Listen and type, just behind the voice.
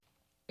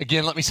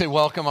Again, let me say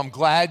welcome. I'm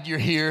glad you're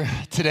here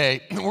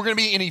today. We're going to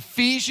be in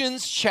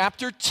Ephesians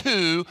chapter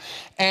 2,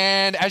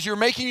 and as you're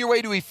making your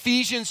way to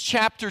Ephesians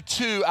chapter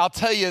 2, I'll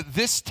tell you,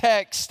 this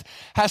text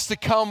has to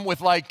come with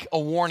like a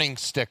warning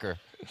sticker.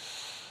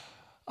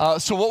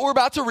 So what we're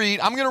about to read,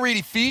 I'm going to read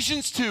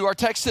Ephesians 2, our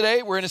text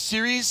today. We're in a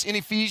series in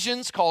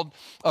Ephesians called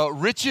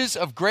Riches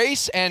of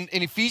Grace, and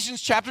in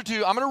Ephesians chapter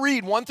 2, I'm going to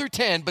read 1 through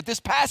 10, but this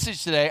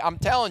passage today, I'm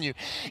telling you,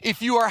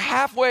 if you are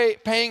halfway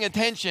paying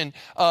attention,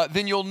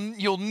 then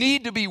you'll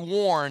need to be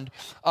warned.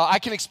 I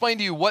can explain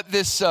to you what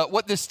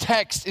this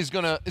text is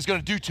going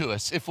to do to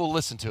us if we'll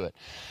listen to it.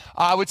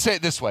 I would say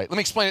it this way. Let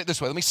me explain it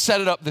this way. Let me set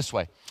it up this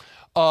way.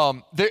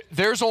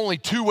 There's only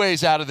two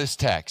ways out of this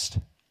text.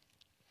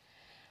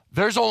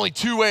 There's only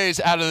two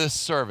ways out of this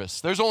service.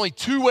 There's only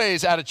two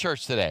ways out of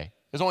church today.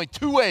 There's only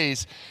two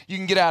ways you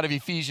can get out of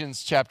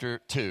Ephesians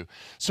chapter 2.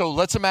 So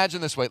let's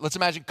imagine this way. Let's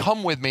imagine,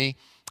 come with me,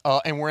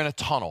 and we're in a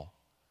tunnel.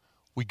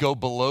 We go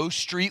below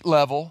street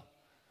level.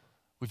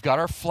 We've got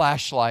our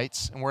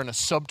flashlights, and we're in a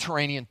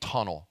subterranean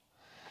tunnel.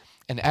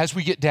 And as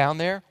we get down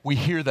there, we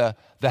hear the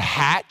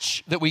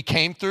hatch that we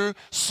came through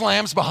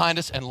slams behind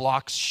us and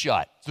locks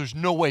shut. There's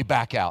no way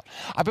back out.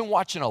 I've been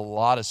watching a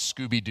lot of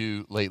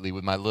Scooby-Doo lately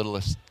with my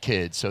littlest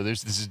kids, so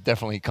this is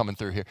definitely coming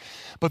through here.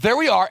 But there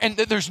we are, and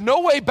there's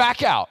no way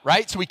back out,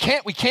 right? So we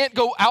can't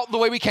go out the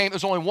way we came.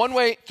 There's only one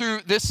way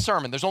through this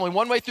sermon. There's only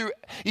one way through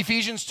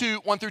Ephesians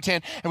 2, 1 through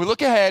 10. And we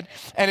look ahead,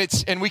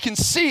 and we can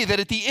see that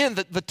at the end,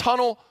 the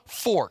tunnel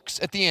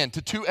forks at the end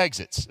to two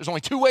exits. There's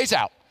only two ways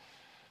out.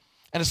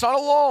 And it's not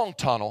a long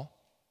tunnel.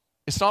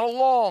 It's not a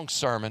long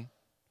sermon.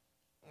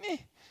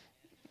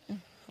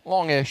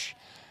 Longish.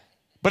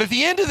 But at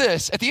the end of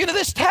this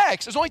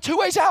text, there's only two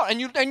ways out.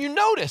 And you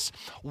notice,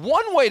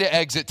 one way to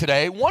exit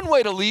today, one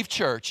way to leave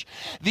church,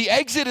 the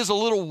exit is a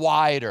little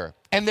wider.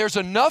 And there's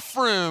enough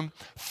room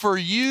for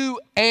you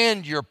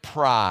and your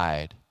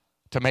pride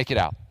to make it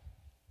out.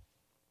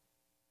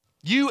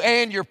 You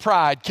and your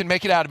pride can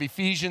make it out of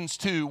Ephesians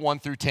 2, 1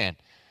 through 10.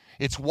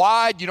 It's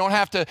wide. You don't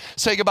have to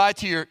say goodbye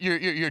to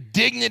your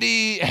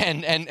dignity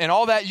and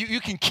all that. You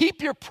can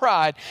keep your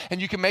pride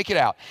and you can make it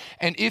out.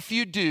 And if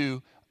you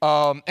do,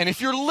 and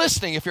if you're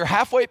listening, if you're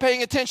halfway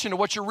paying attention to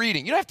what you're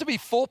reading, you don't have to be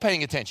full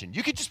paying attention.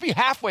 You could just be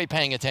halfway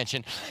paying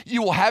attention.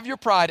 You will have your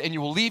pride and you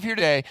will leave here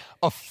today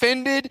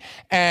offended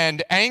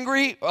and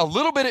angry, a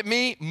little bit at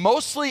me,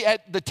 mostly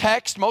at the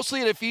text, mostly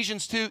at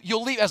Ephesians 2.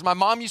 You'll leave, as my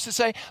mom used to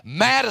say,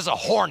 mad as a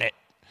hornet.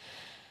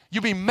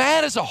 You'll be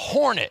mad as a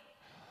hornet,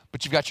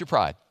 but you've got your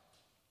pride.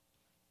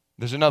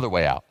 There's another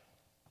way out.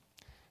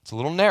 It's a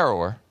little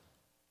narrower.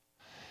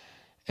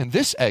 And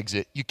this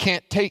exit, you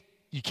can't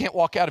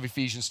walk out of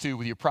Ephesians 2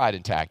 with your pride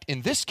intact.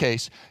 In this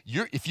case,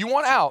 if you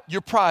want out, your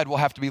pride will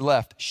have to be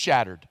left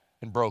shattered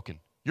and broken.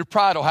 Your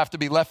pride will have to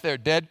be left there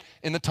dead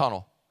in the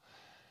tunnel.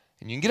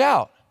 And you can get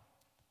out.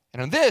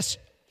 And on this,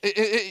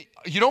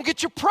 you don't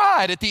get your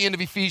pride at the end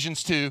of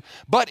Ephesians 2,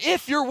 but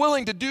if you're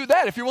willing to do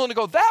that, if you're willing to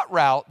go that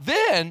route,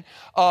 then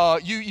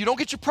you don't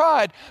get your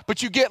pride,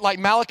 but you get, like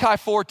Malachi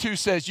 4:2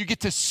 says, you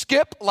get to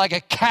skip like a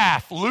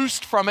calf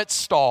loosed from its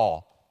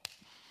stall.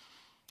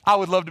 I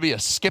would love to be a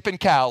skipping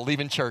cow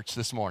leaving church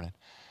this morning.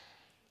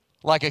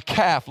 Like a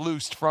calf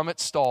loosed from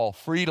its stall,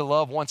 free to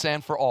love once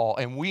and for all.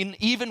 And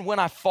even when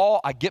I fall,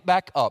 I get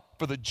back up.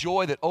 For the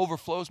joy that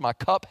overflows my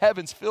cup,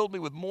 heaven's filled me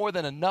with more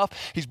than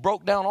enough. He's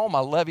broke down all my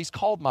levees,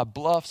 called my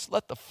bluffs,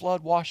 let the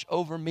flood wash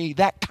over me.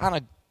 That kind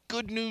of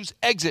good news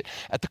exit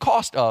at the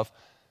cost of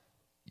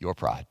your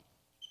pride.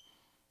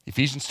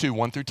 Ephesians 2,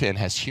 1 through 10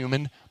 has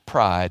human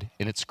pride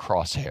in its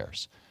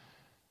crosshairs.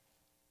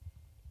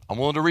 I'm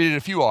willing to read it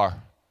if you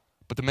are.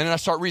 But the minute I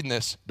start reading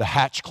this, the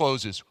hatch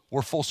closes.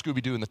 We're full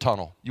Scooby-Doo in the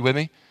tunnel. You with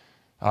me?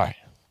 All right,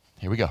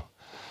 here we go.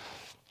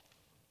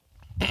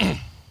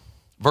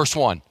 Verse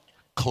 1,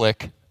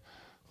 click.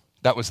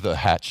 That was the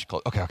hatch.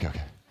 Okay.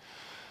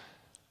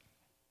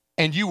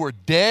 And you were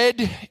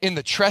dead in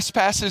the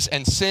trespasses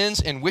and sins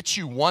in which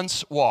you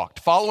once walked,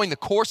 following the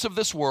course of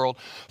this world,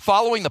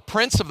 following the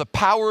prince of the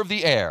power of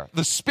the air,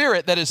 the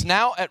spirit that is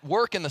now at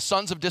work in the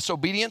sons of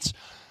disobedience,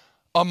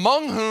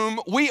 among whom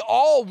we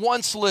all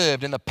once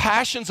lived in the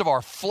passions of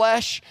our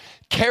flesh,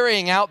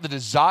 carrying out the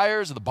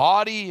desires of the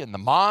body and the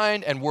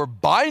mind, and were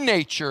by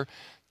nature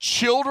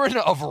children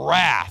of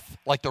wrath,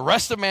 like the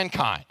rest of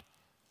mankind.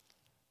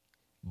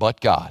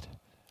 But God,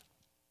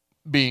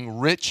 being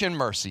rich in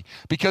mercy,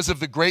 because of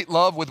the great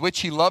love with which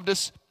he loved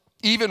us,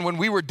 even when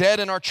we were dead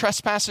in our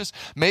trespasses,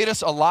 made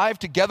us alive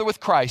together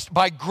with Christ.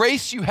 By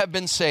grace you have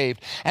been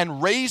saved,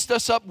 and raised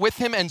us up with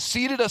him and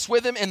seated us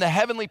with him in the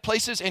heavenly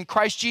places in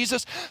Christ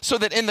Jesus, so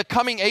that in the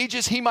coming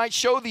ages he might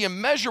show the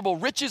immeasurable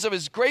riches of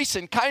his grace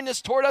and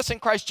kindness toward us in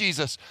Christ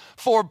Jesus.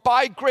 For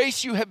by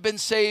grace you have been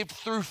saved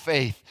through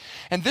faith.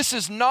 And this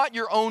is not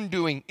your own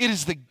doing. It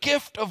is the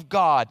gift of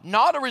God,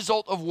 not a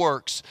result of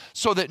works,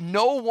 so that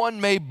no one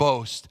may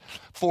boast.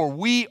 For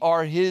we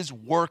are his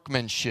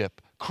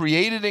workmanship,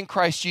 created in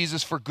Christ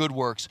Jesus for good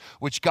works,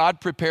 which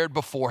God prepared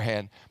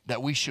beforehand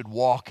that we should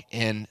walk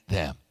in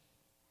them.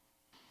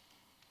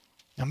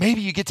 Now,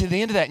 maybe you get to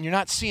the end of that and you're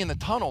not seeing the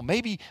tunnel.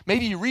 Maybe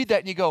you read that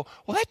and you go,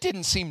 well, that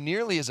didn't seem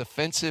nearly as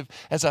offensive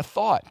as I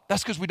thought.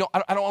 That's because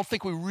I don't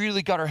think we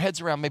really got our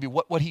heads around maybe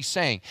what he's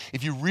saying.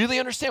 If you really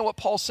understand what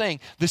Paul's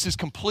saying, this is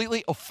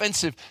completely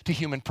offensive to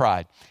human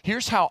pride.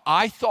 Here's how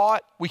I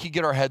thought we could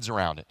get our heads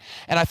around it.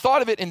 And I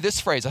thought of it in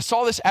this phrase. I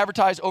saw this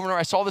advertised over and over.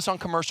 I saw this on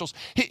commercials.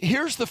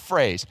 Here's the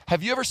phrase.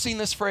 Have you ever seen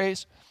this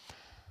phrase?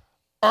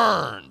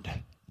 Earned,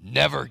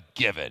 never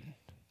given.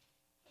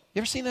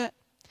 You ever seen that?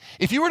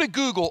 If you were to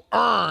Google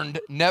earned,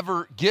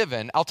 never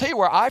given, I'll tell you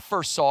where I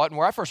first saw it and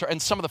where I first heard,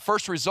 and some of the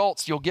first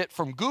results you'll get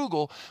from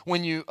Google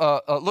when you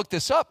look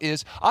this up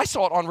is I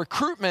saw it on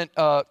recruitment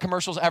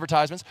commercials,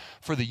 advertisements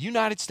for the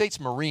United States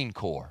Marine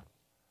Corps.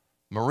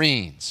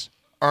 Marines,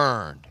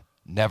 earned,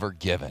 never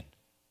given.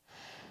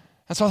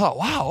 And so I thought,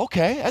 wow,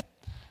 okay,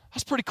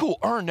 that's pretty cool.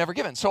 Earned, never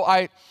given. So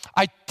I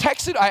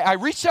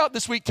reached out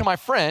this week to my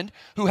friend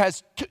who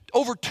has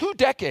over 2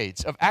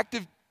 decades of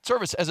active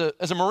service as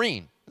a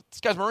Marine. This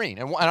guy's a Marine.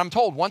 And I'm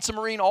told, once a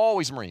Marine,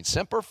 always a Marine.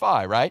 Semper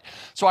Fi, right?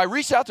 So I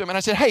reached out to him and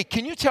I said, hey,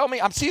 can you tell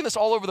me, I'm seeing this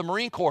all over the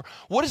Marine Corps.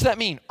 What does that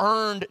mean?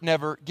 Earned,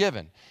 never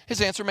given.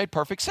 His answer made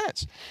perfect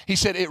sense. He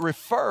said it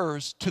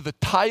refers to the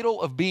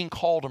title of being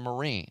called a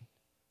Marine.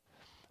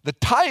 The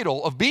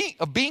title of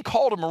being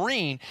called a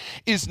Marine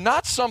is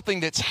not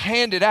something that's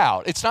handed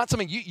out. It's not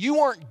something, you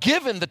weren't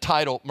given the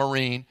title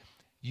Marine.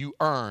 You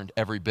earned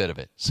every bit of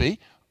it. See?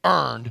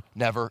 Earned,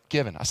 never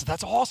given. I said,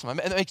 that's awesome. I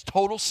mean, it makes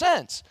total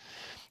sense.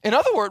 In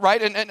other words,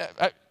 right, and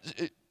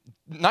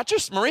not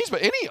just Marines,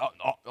 but any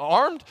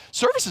armed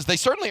services, they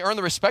certainly earn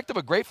the respect of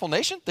a grateful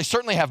nation. They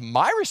certainly have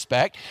my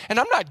respect, and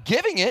I'm not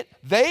giving it.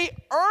 They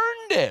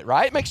earned it,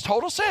 right? It makes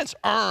total sense.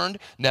 Earned,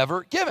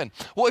 never given.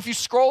 Well, if you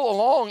scroll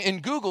along in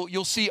Google,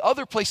 you'll see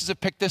other places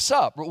that pick this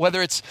up,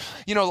 whether it's,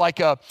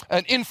 like an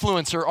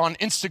influencer on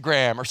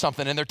Instagram or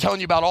something, and they're telling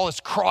you about all this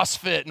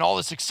CrossFit and all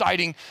this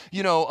exciting,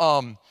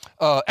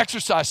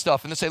 exercise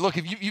stuff, and they say, look,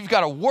 if you've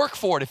got to work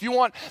for it. If you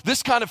want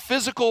this kind of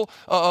physical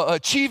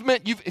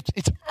achievement,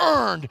 it's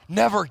earned,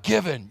 never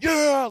given.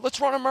 Yeah, let's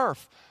run a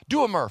Murph.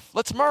 Do a Murph.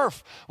 Let's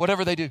Murph.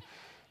 Whatever they do,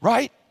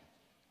 right?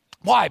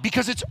 Why?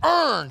 Because it's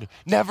earned,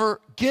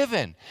 never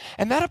given.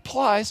 And that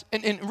applies,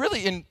 and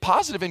really in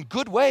positive and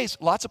good ways,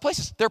 lots of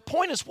places. Their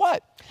point is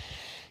what?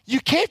 You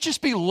can't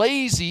just be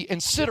lazy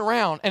and sit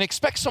around and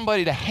expect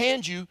somebody to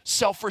hand you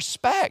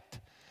self-respect.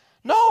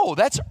 No,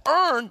 that's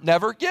earned,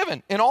 never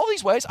given. In all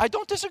these ways, I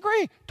don't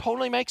disagree.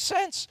 Totally makes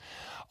sense.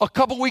 A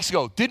couple weeks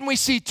ago, didn't we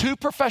see 2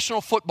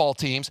 professional football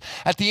teams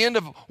at the end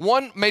of,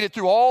 one made it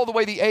through all the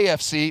way the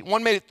AFC,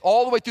 one made it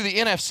all the way through the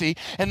NFC,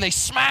 and they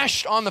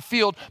smashed on the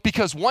field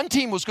because one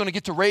team was going to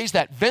get to raise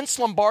that Vince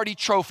Lombardi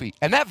trophy.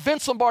 And that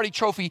Vince Lombardi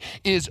trophy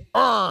is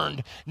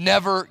earned,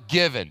 never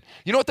given.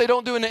 You know what they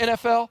don't do in the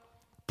NFL?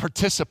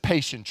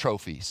 Participation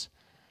trophies.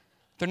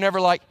 They're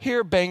never like,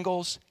 here,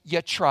 Bengals,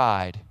 you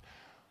tried.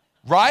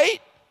 Right?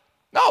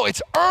 No,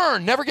 it's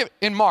earned, never given.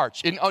 In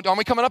March, aren't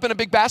we coming up in a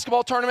big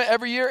basketball tournament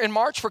every year in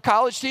March for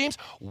college teams?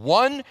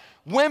 1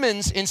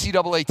 women's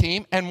NCAA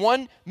team and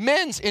 1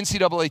 men's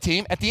NCAA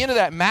team. At the end of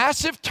that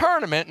massive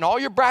tournament, and all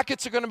your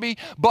brackets are going to be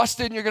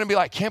busted, and you're going to be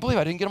like, can't believe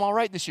I didn't get them all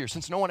right this year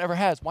since no one ever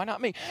has. Why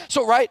not me?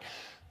 So, right,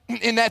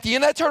 at the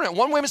end of that tournament,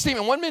 1 women's team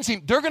and 1 men's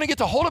team, they're going to get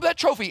to hold up that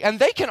trophy, and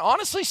they can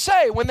honestly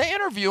say when they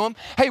interview them,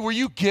 hey, were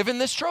you given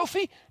this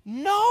trophy?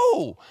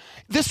 No.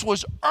 This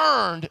was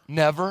earned,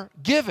 never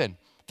given.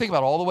 Think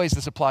about all the ways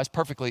this applies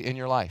perfectly in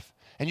your life.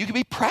 And you can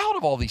be proud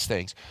of all these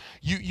things.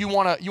 You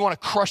want to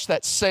crush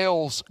that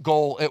sales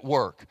goal at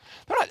work.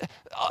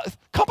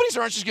 Companies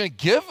aren't just going to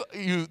give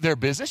you their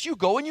business. You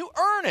go and you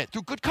earn it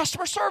through good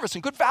customer service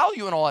and good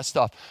value and all that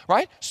stuff,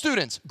 right?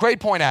 Students, grade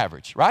point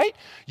average, right?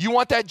 You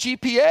want that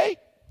GPA?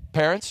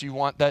 Parents, you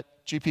want that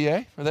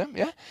GPA for them?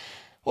 Yeah?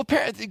 Well,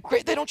 parents,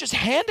 they don't just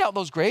hand out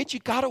those grades. You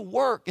got to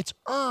work. It's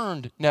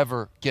earned,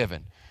 never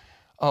given.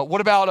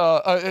 What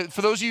about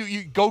for those of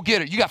you go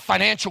get it? You got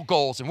financial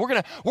goals, and we're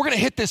gonna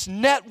hit this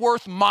net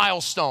worth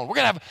milestone. We're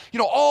gonna have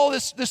all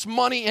this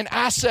money and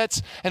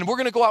assets, and we're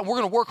gonna go out and we're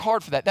gonna work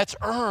hard for that. That's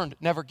earned,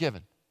 never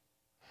given.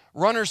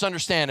 Runners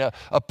understand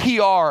a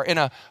PR in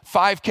a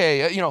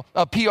 5K.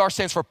 A PR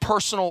stands for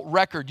personal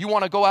record. You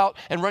want to go out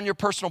and run your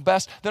personal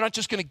best. They're not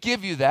just going to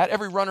give you that.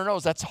 Every runner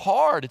knows that's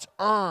hard. It's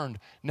earned,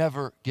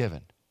 never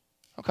given.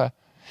 Okay.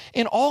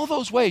 In all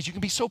those ways, you can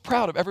be so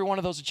proud of every one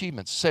of those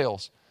achievements.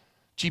 Sales,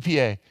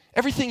 GPA,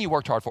 everything you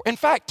worked hard for. In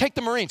fact, take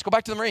the Marines. Go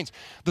back to the Marines.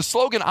 The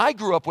slogan I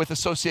grew up with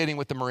associating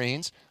with the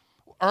Marines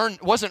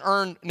wasn't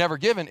earned, never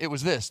given. It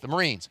was this, the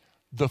Marines.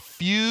 The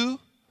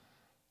few,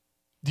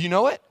 do you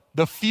know it?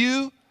 The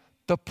few,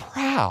 the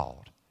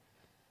proud.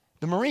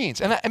 The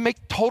Marines. And it makes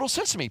total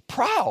sense to me.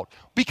 Proud.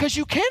 Because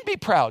you can be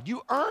proud.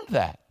 You earned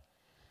that.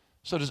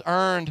 So does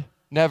earned,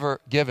 never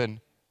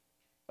given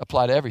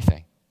apply to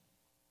everything?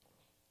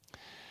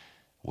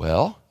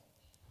 Well,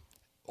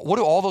 what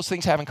do all those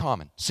things have in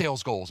common?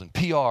 Sales goals and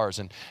PRs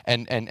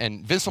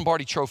and Vince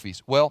Lombardi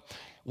trophies. Well,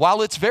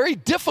 while it's very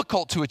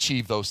difficult to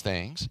achieve those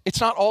things, it's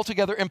not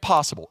altogether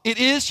impossible. It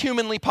is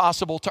humanly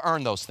possible to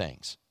earn those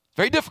things.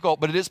 Very difficult,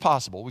 but it is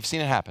possible. We've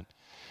seen it happen.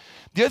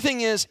 The other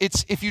thing is,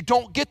 it's if you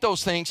don't get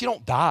those things, you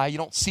don't die. You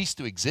don't cease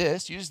to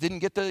exist. You just didn't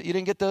get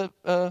the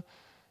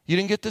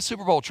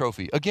Super Bowl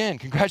trophy. Again,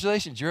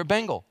 congratulations, you're a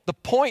Bengal. The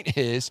point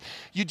is,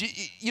 you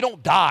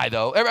don't die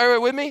though. Everybody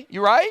with me?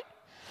 You right?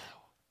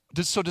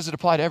 So does it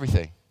apply to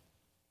everything?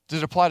 Does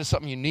it apply to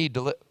something you need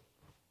to live?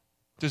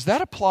 Does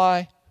that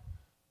apply?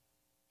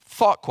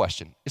 Thought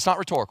question. It's not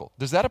rhetorical.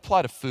 Does that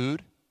apply to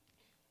food?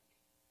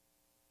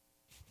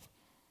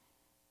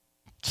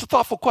 It's a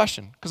thoughtful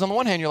question, because on the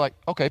one hand, you're like,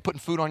 okay, putting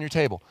food on your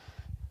table.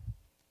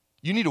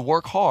 You need to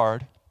work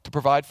hard to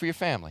provide for your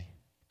family.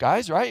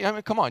 Guys, right? I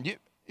mean, come on.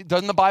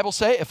 Doesn't the Bible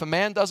say if a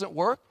man doesn't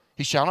work,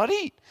 he shall not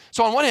eat?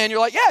 So on one hand,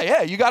 you're like,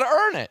 yeah, you got to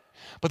earn it.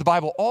 But the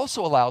Bible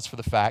also allows for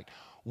the fact,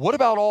 what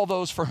about all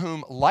those for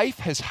whom life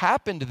has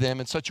happened to them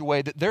in such a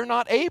way that they're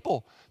not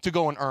able to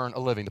go and earn a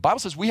living? The Bible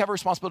says we have a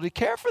responsibility to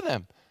care for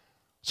them.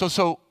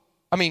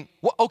 I mean,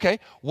 okay,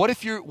 what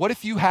if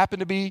you happen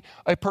to be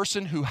a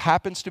person who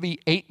happens to be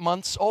 8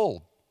 months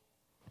old?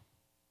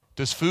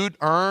 Does food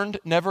earned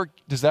never,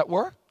 does that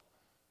work?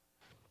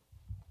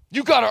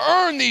 You got to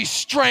earn these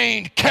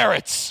strained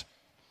carrots.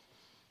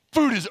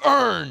 Food is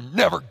earned,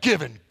 never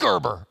given.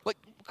 Gerber. Like,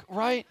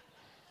 right?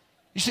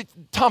 You say,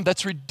 Tom,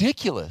 that's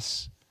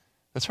ridiculous.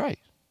 That's right.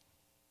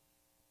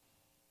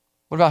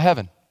 What about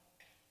heaven?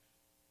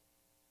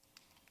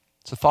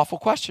 It's a thoughtful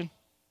question.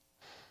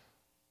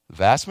 The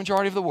vast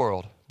majority of the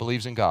world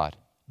believes in God.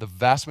 The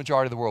vast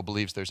majority of the world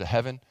believes there's a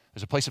heaven,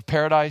 there's a place of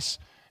paradise,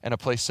 and a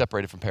place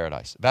separated from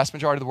paradise. The vast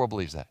majority of the world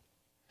believes that.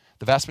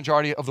 The vast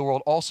majority of the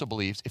world also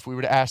believes, if we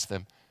were to ask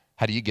them,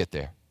 how do you get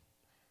there?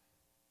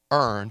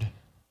 Earned,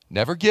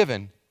 never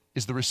given,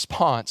 is the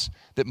response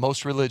that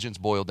most religions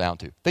boil down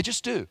to. They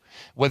just do.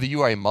 Whether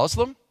you are a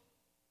Muslim,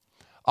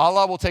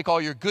 Allah will take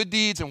all your good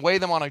deeds and weigh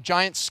them on a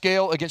giant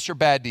scale against your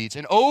bad deeds.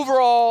 And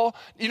overall,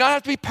 you don't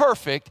have to be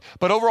perfect,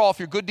 but overall, if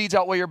your good deeds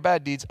outweigh your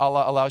bad deeds,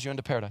 Allah allows you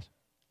into paradise.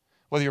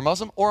 Whether you're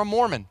Muslim or a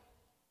Mormon,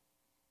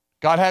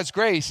 God has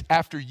grace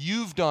after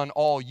you've done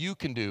all you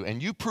can do,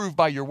 and you prove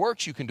by your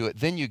works you can do it,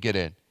 then you get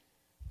in.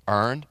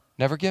 Earned,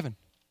 never given.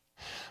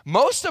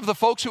 Most of the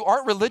folks who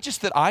aren't religious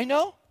that I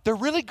know, they're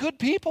really good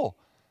people.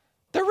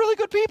 They're really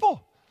good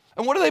people.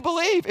 And what do they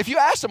believe? If you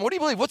ask them, what do you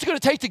believe? What's it going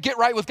to take to get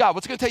right with God?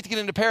 What's it going to take to get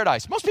into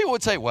paradise? Most people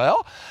would say,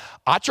 well,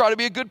 I try to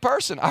be a good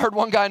person. I heard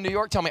one guy in New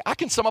York tell me, I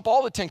can sum up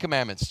all the 10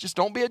 commandments. Just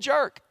don't be a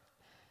jerk.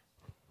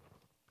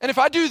 And if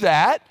I do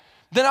that,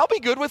 then I'll be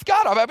good with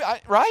God,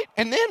 right?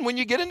 And then when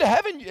you get into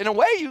heaven, in a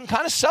way, you can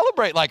kind of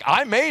celebrate. Like,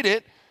 I made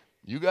it.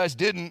 You guys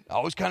didn't. I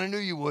always kind of knew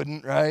you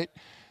wouldn't, right?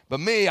 But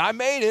me, I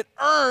made it.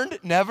 Earned,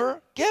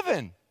 never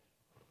given.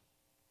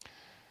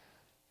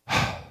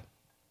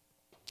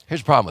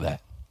 Here's the problem with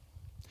that.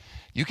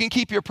 You can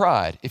keep your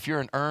pride if you're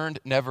an earned,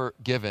 never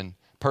given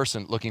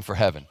person looking for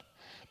heaven.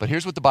 But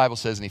here's what the Bible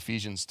says in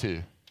Ephesians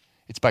 2.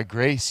 It's by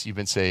grace you've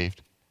been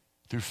saved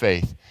through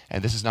faith.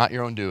 And this is not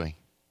your own doing.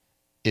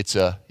 It's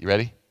a, you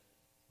ready?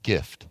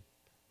 Gift,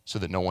 so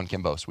that no one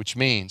can boast. Which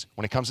means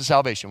when it comes to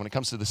salvation, when it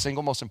comes to the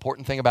single most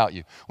important thing about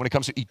you, when it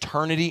comes to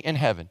eternity in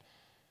heaven,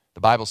 the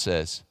Bible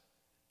says,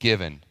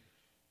 given,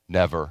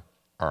 never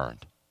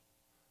earned.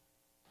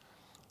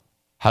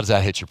 How does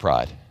that hit your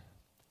pride?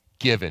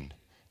 Given,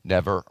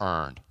 never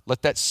earned.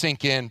 Let that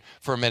sink in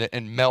for a minute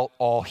and melt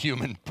all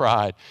human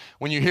pride.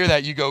 When you hear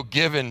that, you go,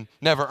 given,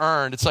 never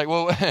earned. It's like,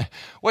 well,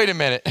 wait a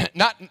minute.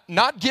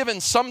 Not given,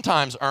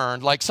 sometimes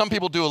earned, like some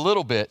people do a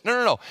little bit.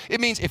 No.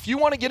 It means if you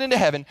want to get into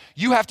heaven,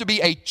 you have to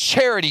be a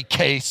charity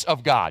case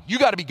of God. You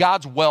got to be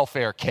God's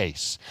welfare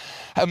case.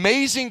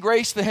 Amazing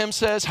grace, the hymn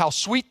says, how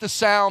sweet the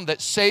sound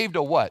that saved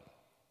a what?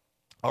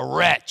 A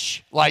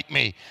wretch like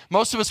me.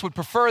 Most of us would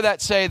prefer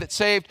that saved,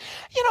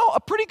 a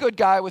pretty good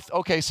guy with,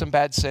 some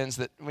bad sins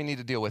that we need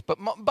to deal with. But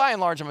by and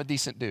large, I'm a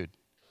decent dude.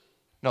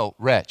 No,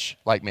 wretch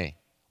like me.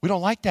 We don't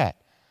like that.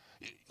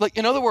 Like,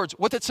 in other words,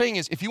 what that's saying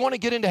is if you want to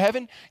get into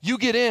heaven, you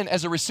get in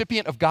as a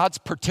recipient of God's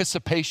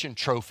participation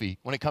trophy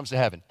when it comes to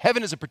heaven.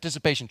 Heaven is a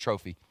participation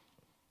trophy.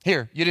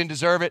 Here, you didn't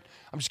deserve it.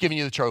 I'm just giving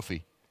you the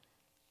trophy.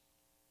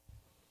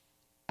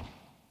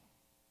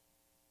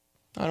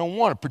 I don't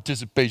want a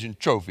participation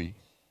trophy.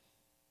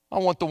 I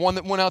want the one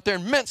that went out there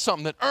and meant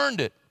something, that earned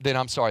it. Then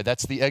I'm sorry,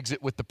 that's the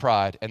exit with the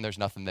pride, and there's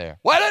nothing there.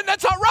 Well,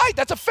 that's not right.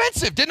 That's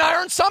offensive. Didn't I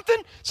earn something?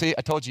 See,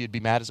 I told you you'd be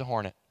mad as a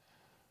hornet.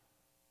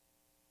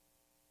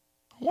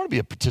 I want to be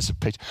a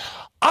participation.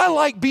 I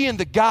like being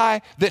the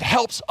guy that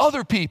helps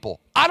other people.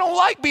 I don't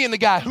like being the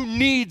guy who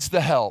needs the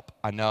help.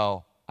 I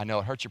know. It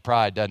hurts your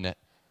pride, doesn't it?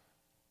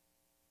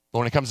 But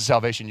when it comes to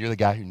salvation, you're the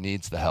guy who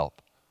needs the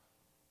help.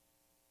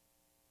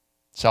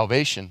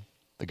 Salvation,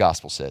 the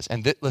gospel says.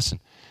 And listen,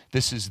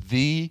 this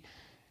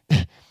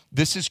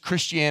is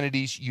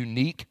Christianity's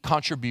unique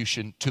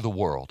contribution to the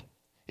world.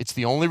 It's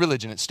the only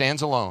religion, it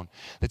stands alone,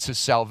 that says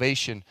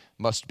salvation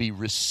must be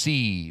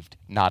received,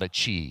 not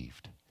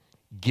achieved.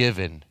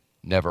 Given,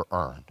 never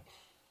earned.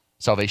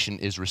 Salvation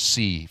is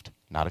received,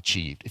 not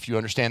achieved. If you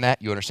understand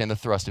that, you understand the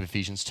thrust of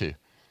Ephesians 2.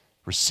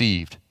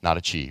 Received, not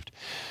achieved.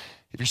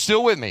 If you're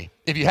still with me,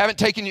 if you haven't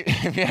taken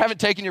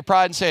your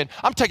pride and saying,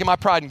 I'm taking my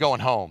pride and going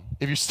home.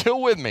 if you're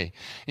still with me, and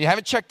you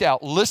haven't checked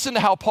out, listen to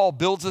how Paul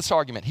builds this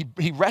argument.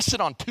 He rested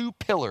on two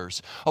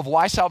pillars of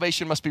why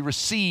salvation must be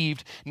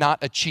received, not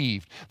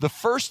achieved. The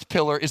first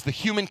pillar is the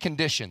human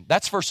condition.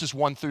 That's verses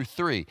 1 through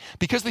 3.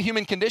 Because the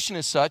human condition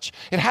is such,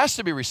 it has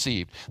to be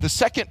received. The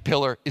second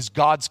pillar is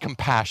God's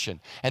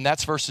compassion, and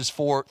that's verses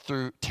 4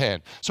 through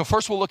 10. So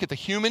first we'll look at the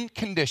human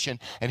condition,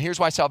 and here's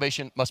why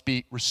salvation must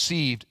be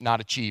received,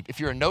 not achieved. If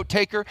you're a note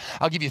taker,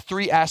 I'll give you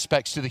 3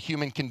 aspects to the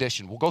human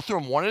condition. We'll go through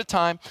them one at a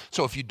time,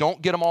 so if you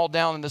don't get them all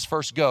down in this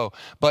first go,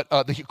 but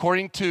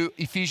according to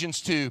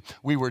Ephesians 2,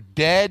 we were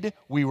dead,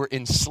 we were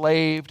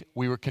enslaved,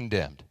 we were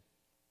condemned.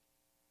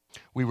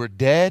 We were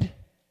dead,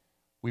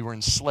 we were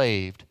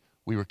enslaved,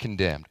 we were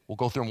condemned. We'll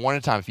go through them one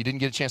at a time. If you didn't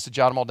get a chance to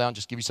jot them all down,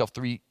 just give yourself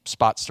 3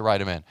 spots to write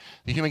them in.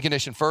 The human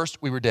condition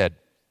first, we were dead.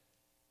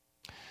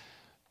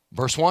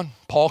 Verse 1,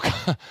 Paul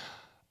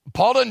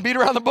doesn't beat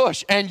around the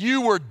bush. And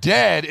you were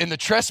dead in the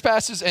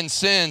trespasses and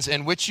sins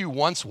in which you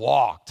once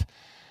walked.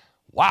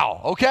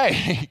 Wow,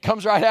 okay, it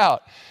comes right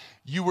out.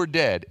 You were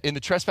dead in the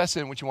trespasses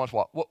in which you once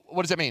walked.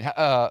 What does that mean?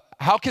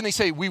 How can they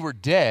say we were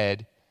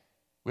dead?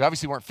 We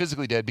obviously weren't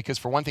physically dead because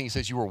for one thing, he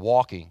says you were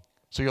walking.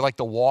 So you're like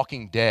the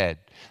walking dead.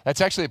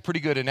 That's actually a pretty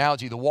good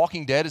analogy. The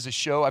Walking Dead is a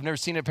show. I've never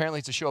seen it. Apparently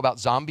it's a show about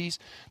zombies.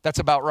 That's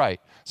about right.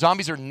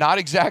 Zombies are not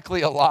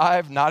exactly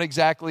alive, not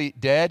exactly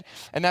dead.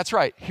 And that's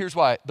right. Here's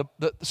why.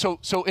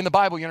 So in the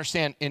Bible, you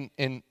understand,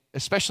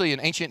 especially in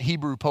ancient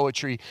Hebrew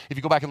poetry, if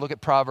you go back and look at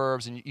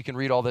Proverbs and you can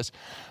read all this,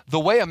 the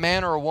way a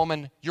man or a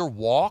woman, your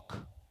walk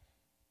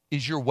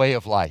is your way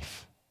of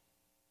life.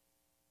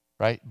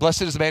 Right?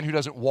 Blessed is the man who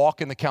doesn't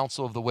walk in the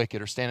counsel of the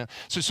wicked or stand.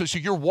 So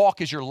your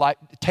walk is your life.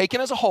 Taken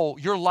as a whole,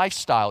 your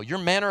lifestyle, your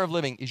manner of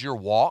living is your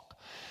walk.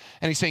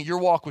 And he's saying your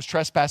walk was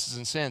trespasses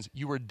and sins.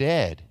 You were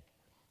dead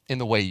in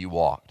the way you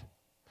walked.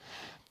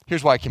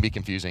 Here's why it can be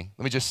confusing.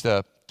 Let me just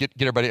get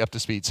everybody up to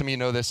speed. Some of you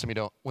know this, some of you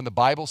don't. When the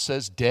Bible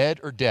says dead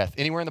or death,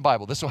 anywhere in the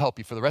Bible, this will help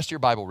you for the rest of your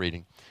Bible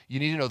reading. You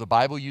need to know the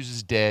Bible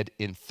uses dead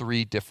in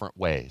 3 different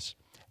ways.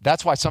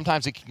 That's why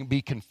sometimes it can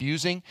be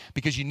confusing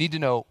because you need to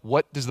know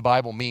what does the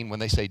Bible mean when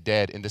they say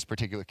dead in this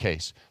particular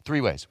case.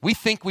 3 ways. We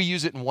think we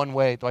use it in one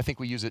way, though I think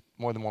we use it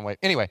more than one way.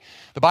 Anyway,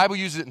 the Bible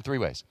uses it in 3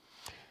 ways.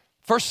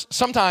 First,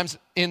 sometimes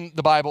in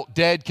the Bible,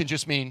 dead can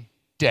just mean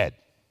dead.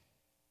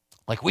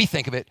 Like we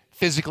think of it,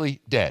 physically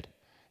dead.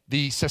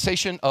 The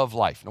cessation of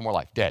life, no more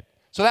life, dead.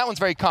 So that one's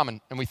very common,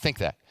 and we think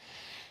that.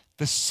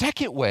 The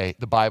second way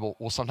the Bible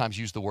will sometimes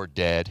use the word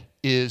dead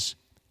is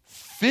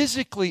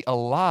physically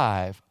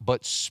alive,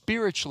 but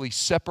spiritually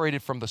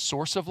separated from the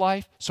source of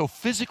life. So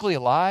physically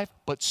alive,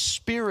 but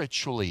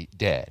spiritually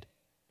dead.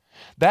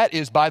 That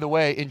is, by the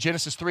way, in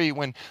Genesis 3,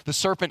 when the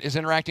serpent is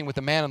interacting with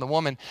the man and the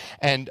woman,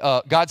 and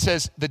God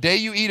says, the day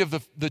you eat of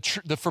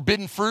the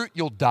forbidden fruit,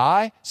 you'll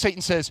die.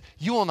 Satan says,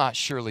 you will not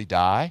surely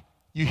die.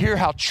 You hear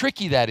how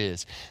tricky that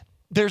is.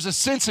 There's a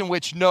sense in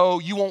which, no,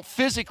 you won't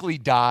physically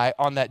die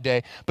on that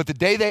day, but the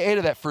day they ate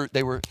of that fruit,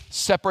 they were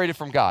separated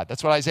from God.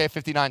 That's what Isaiah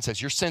 59 says.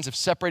 Your sins have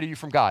separated you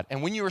from God.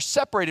 And when you are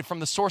separated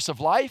from the source of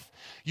life,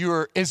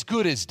 you're as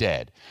good as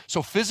dead.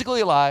 So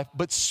physically alive,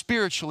 but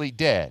spiritually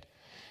dead.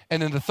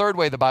 And then the third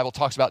way the Bible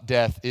talks about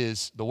death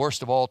is the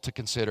worst of all to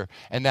consider,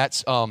 and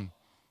that's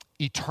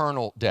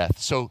eternal death.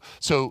 So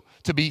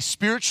to be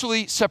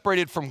spiritually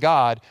separated from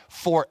God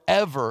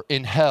forever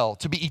in hell,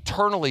 to be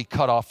eternally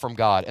cut off from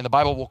God. And the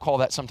Bible will call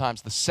that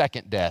sometimes the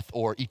second death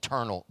or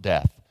eternal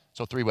death.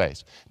 So 3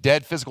 ways.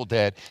 Dead, physical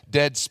dead,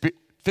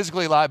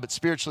 physically alive but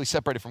spiritually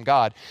separated from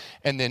God,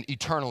 and then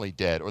eternally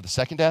dead or the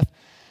second death.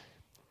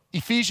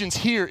 Ephesians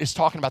here is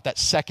talking about that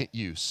second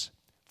use.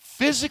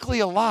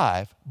 Physically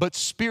alive but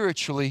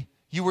spiritually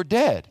you were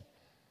dead.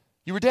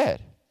 You were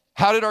dead.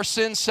 How did our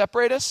sins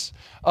separate us?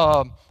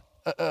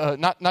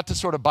 Not to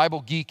sort of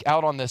Bible geek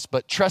out on this,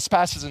 but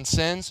trespasses and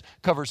sins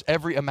covers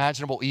every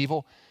imaginable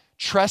evil.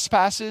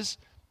 Trespasses,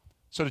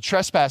 so to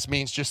trespass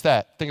means just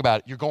that. Think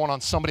about it. You're going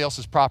on somebody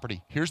else's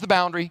property. Here's the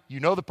boundary. You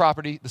know the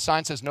property. The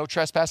sign says no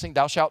trespassing,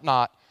 thou shalt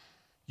not.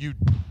 You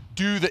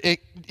do the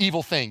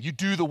evil thing. You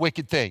do the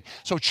wicked thing.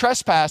 So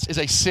trespass is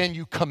a sin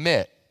you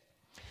commit.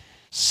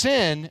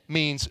 Sin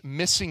means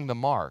missing the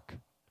mark.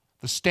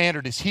 The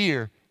standard is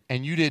here,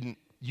 and you didn't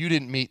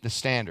meet the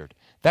standard.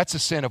 That's a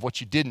sin of what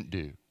you didn't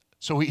do.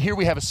 So here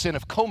we have a sin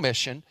of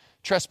commission,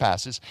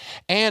 trespasses,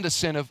 and a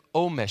sin of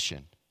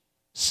omission,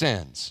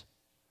 sins.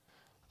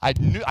 I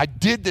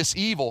did this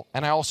evil,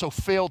 and I also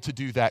failed to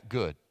do that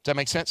good. Does that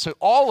make sense? So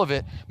all of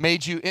it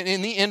made you,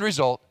 in the end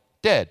result,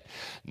 dead.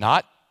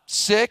 Not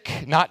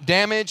sick, not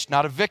damaged,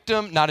 not a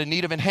victim, not in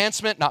need of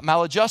enhancement, not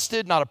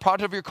maladjusted, not a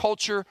product of your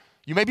culture.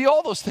 You may be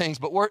all those things,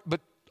 but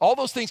all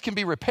those things can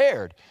be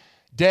repaired.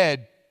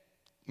 Dead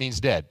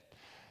means dead.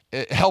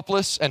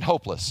 Helpless and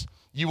hopeless.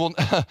 You will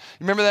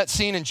remember that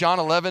scene in John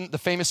 11, the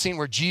famous scene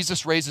where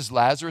Jesus raises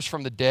Lazarus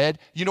from the dead?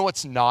 You know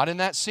what's not in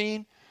that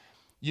scene?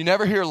 You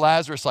never hear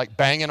Lazarus like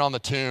banging on the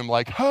tomb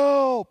like,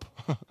 help,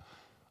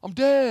 I'm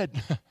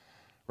dead,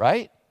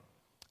 right?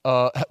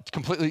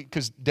 Completely,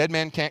 because dead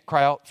man can't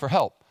cry out for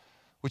help,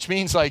 which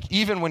means like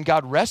even when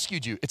God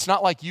rescued you, it's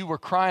not like you were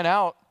crying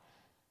out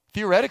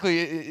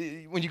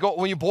theoretically, when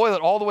you boil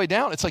it all the way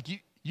down, it's like you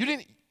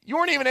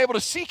weren't even able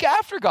to seek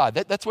after God.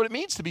 That's what it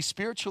means to be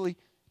spiritually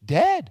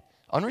dead,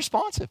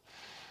 unresponsive.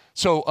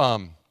 So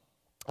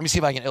let me see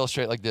if I can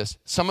illustrate like this.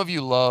 Some of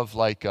you love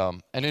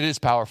and it is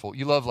powerful.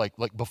 You love like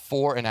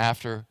before and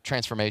after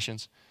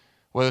transformations,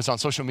 whether it's on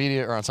social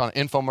media or it's on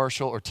an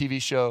infomercial or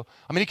TV show.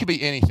 I mean, it could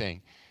be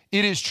anything.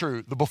 It is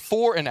true. The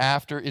before and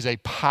after is a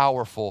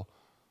powerful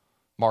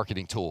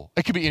marketing tool.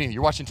 It could be anything.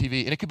 You're watching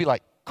TV and it could be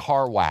like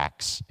car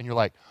wax, and you're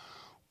like,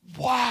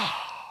 wow,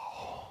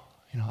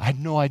 I had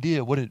no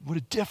idea what a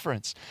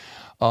difference.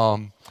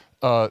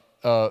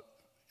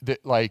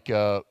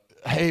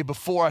 Hey,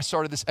 before I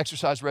started this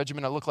exercise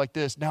regimen, I looked like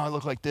this. Now I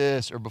look like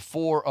this. Or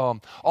before,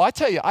 I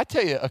tell you,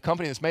 a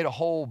company that's made a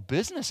whole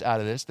business out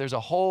of this. There's a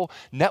whole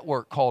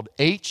network called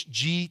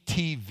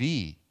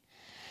HGTV,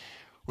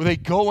 where they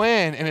go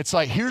in and it's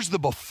like, here's the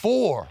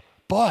before,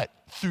 but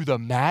through the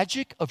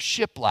magic of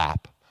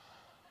shiplap,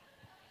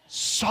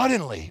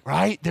 suddenly,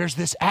 right, there's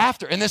this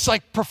after, and this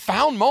like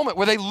profound moment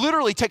where they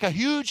literally take a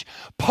huge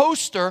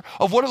poster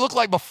of what it looked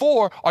like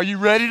before. Are you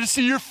ready to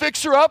see your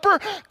fixer-upper?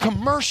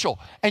 Commercial.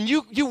 And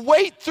you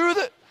wait through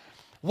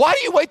why do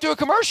you wait through a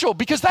commercial?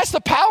 Because that's the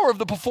power of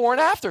the before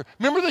and after.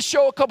 Remember the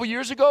show a couple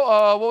years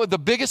ago, what was The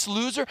Biggest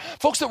Loser?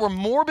 Folks that were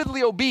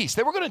morbidly obese,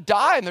 they were going to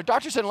die, and their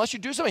doctor said, unless you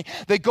do something,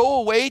 they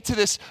go away to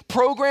this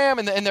program,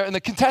 and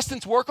the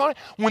contestants work on it.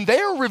 When they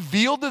are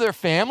revealed to their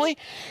family,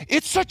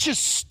 it's such a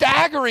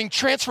staggering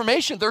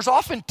transformation. There's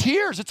often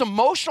tears. It's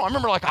emotional. I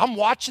remember I'm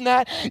watching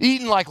that,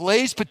 eating like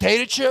Lay's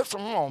potato chips.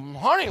 Oh,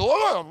 honey,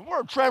 look,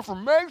 what a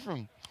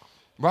transformation,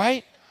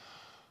 right?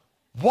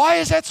 Why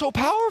is that so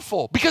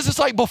powerful? Because it's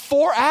like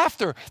before,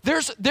 after. There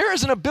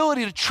is an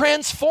ability to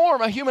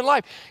transform a human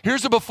life.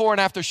 Here's a before and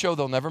after show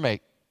they'll never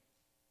make.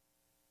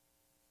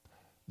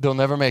 They'll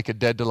never make a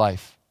Dead to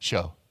Life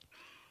show.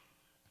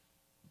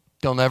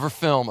 They'll never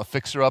film a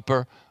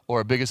fixer-upper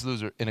or a Biggest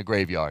Loser in a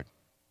graveyard.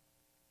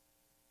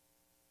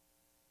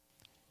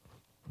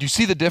 Do you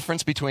see the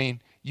difference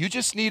between you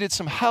just needed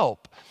some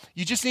help?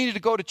 You just needed to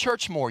go to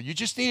church more. You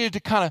just needed to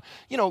kind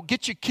of,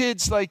 get your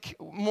kids like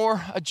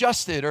more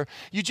adjusted, or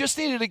you just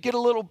needed to get a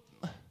little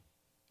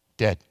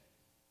dead,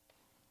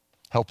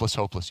 helpless,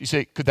 hopeless. You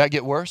say, could that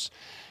get worse?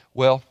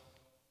 Well,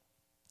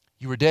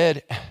 you were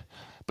dead,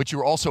 but you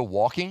were also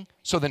walking.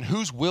 So then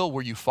whose will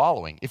were you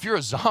following? If you're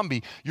a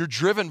zombie, you're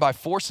driven by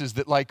forces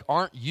that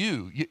aren't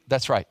you.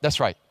 That's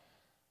right.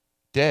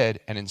 Dead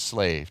and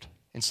enslaved.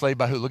 Enslaved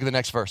by who? Look at the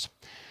next verse.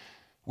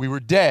 We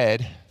were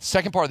dead,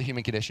 second part of the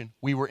human condition.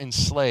 We were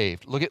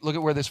enslaved. Look at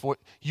where this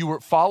you were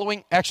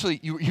following. Actually,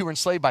 you were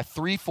enslaved by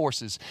three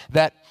forces.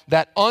 That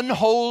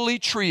unholy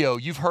trio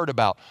you've heard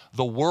about: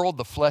 the world,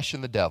 the flesh,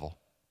 and the devil.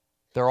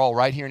 They're all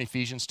right here in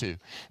Ephesians 2.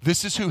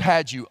 This is who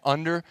had you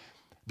under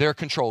their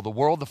control: the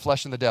world, the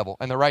flesh, and the devil.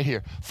 And they're right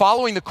here.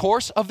 Following the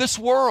course of this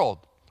world.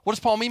 What does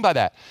Paul mean by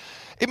that?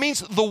 It means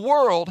the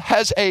world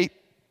has a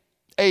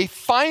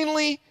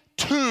finely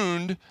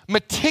tuned,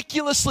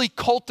 meticulously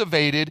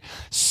cultivated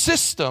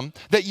system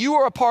that you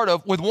are a part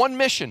of with one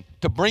mission: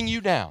 to bring you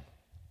down.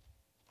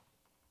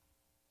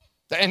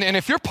 And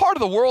if you're part of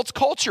the world's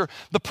culture,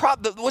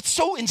 what's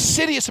so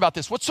insidious about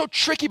this, what's so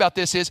tricky about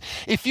this is,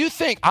 if you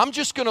think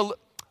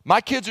my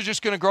kids are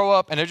just going to grow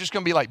up and they're just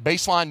going to be like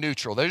baseline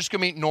neutral, they're just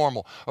going to be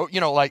normal, or,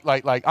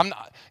 I'm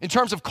not, in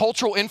terms of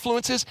cultural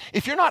influences,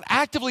 if you're not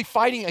actively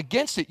fighting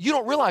against it, you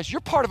don't realize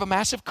you're part of a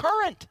massive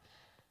current.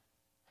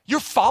 You're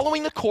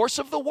following the course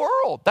of the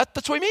world.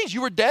 That's what it means.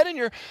 You were dead in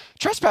your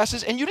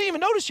trespasses, and you didn't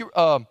even notice.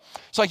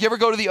 It's like you ever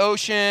go to the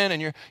ocean,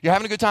 and you're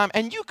having a good time,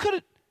 and you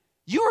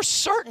were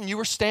certain you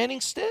were standing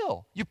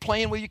still. You're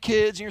playing with your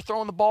kids, and you're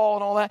throwing the ball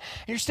and all that,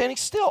 and you're standing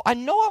still.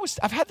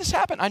 I've had this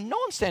happen. I know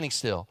I'm standing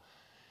still.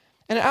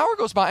 And an hour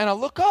goes by, and I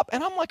look up,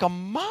 and I'm like a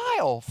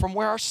mile from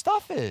where our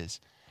stuff is.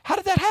 How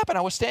did that happen?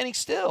 I was standing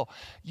still.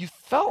 You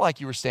felt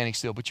like you were standing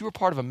still, but you were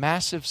part of a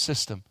massive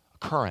system.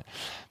 Current.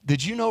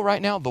 Did you know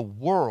right now the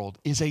world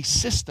is a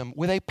system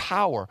with a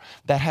power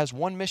that has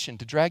one mission: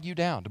 to drag you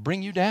down, to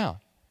bring you down?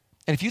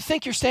 And if you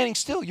think you're standing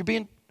still,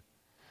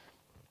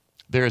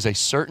 there is a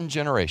certain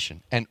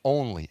generation, and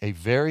only a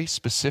very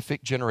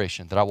specific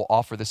generation, that I will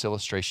offer this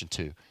illustration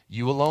to.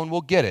 You alone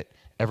will get it.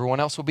 Everyone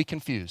else will be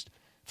confused.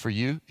 For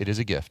you, it is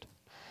a gift.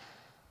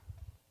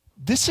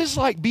 This is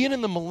like being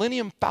in the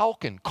Millennium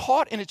Falcon,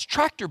 caught in its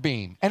tractor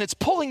beam, and it's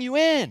pulling you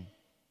in.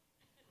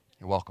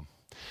 You're welcome.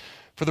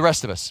 For the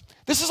rest of us,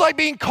 this is like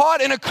being caught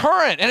in a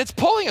current, and it's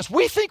pulling us.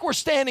 We think we're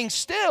standing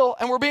still,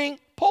 and we're being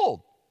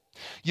pulled.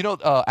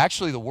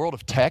 Actually, the world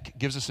of tech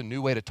gives us a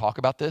new way to talk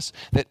about this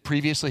that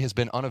previously has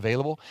been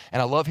unavailable.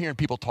 And I love hearing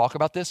people talk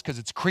about this because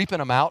it's creeping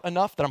them out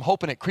enough that I'm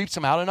hoping it creeps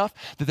them out enough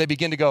that they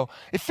begin to go,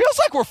 it feels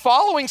like we're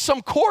following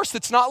some course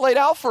that's not laid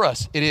out for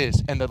us. It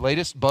is. And the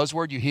latest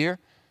buzzword you hear?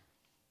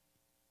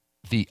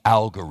 The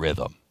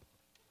algorithm.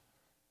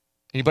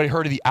 Anybody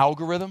heard of the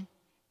algorithm?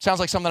 Sounds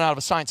like something out of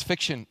a science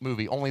fiction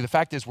movie, only the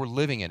fact is we're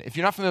living it. If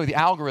you're not familiar with the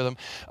algorithm,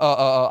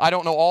 I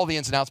don't know all the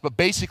ins and outs, but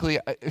basically,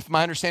 if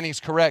my understanding is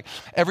correct,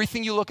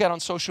 everything you look at on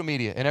social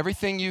media and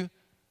everything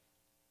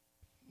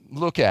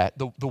look at,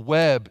 the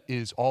web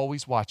is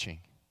always watching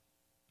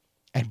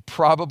and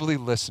probably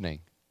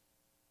listening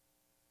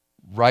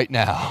right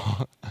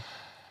now.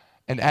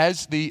 And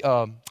as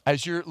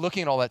you're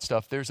looking at all that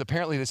stuff, there's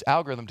apparently this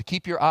algorithm to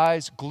keep your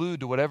eyes glued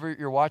to whatever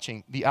you're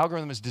watching. The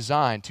algorithm is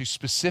designed to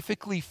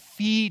specifically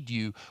feed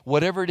you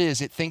whatever it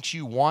is it thinks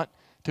you want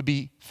to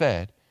be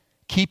fed,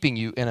 keeping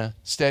you in a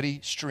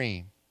steady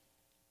stream.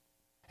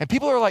 And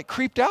people are like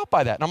creeped out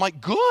by that. And I'm like,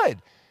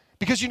 good,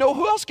 because you know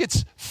who else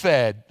gets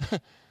fed?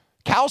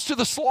 Cows to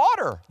the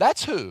slaughter.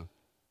 That's who.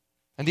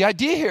 And the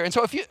idea here, and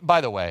so if you, by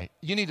the way,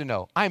 you need to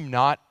know,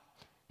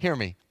 hear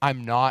me,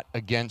 I'm not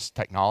against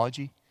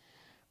technology.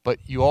 But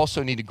you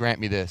also need to grant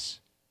me this.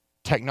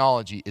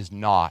 Technology is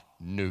not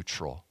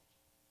neutral.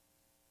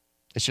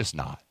 It's just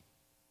not.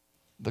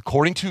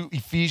 According to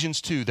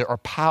Ephesians 2, there are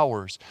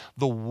powers,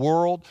 the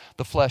world,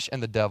 the flesh,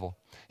 and the devil.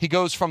 He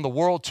goes from the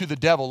world to the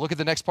devil. Look at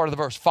the next part of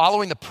the verse.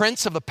 Following the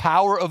prince of the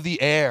power of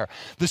the air,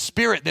 the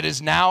spirit that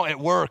is now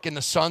at work in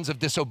the sons of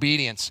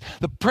disobedience.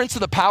 The prince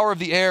of the power of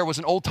the air was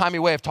an old-timey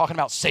way of talking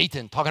about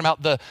Satan, talking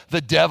about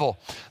the devil.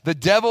 The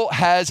devil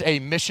has a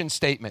mission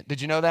statement. Did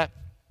you know that?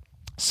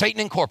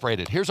 Satan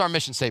Incorporated. Here's our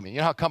mission statement.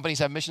 You know how companies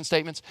have mission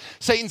statements?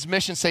 Satan's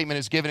mission statement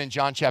is given in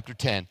John chapter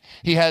 10.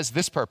 He has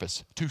this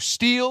purpose: to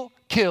steal,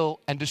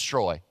 kill, and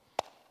destroy.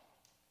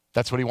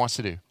 That's what he wants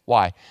to do.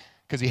 Why?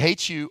 Because he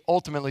hates you,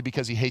 ultimately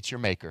because he hates your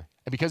maker.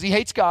 And because he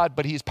hates God,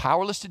 but he is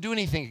powerless to do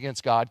anything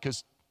against God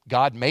because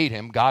God made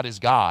him. God is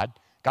God.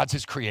 God's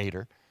his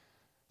creator.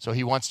 So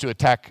he wants to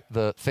attack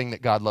the thing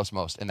that God loves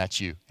most, and that's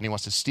you. And he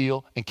wants to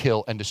steal and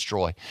kill and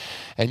destroy.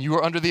 And you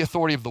are under the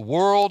authority of the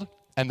world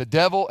and the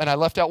devil, and I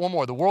left out one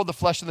more, the world, the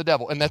flesh, and the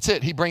devil. And that's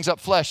it. He brings up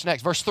flesh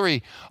next. Verse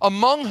 3,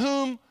 among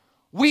whom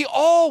we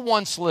all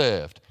once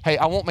lived. Hey,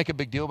 I won't make a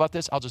big deal about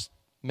this. I'll just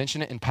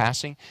mention it in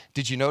passing.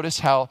 Did you notice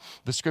how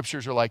the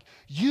scriptures are like,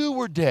 you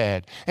were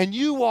dead, and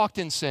you walked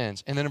in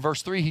sins. And then in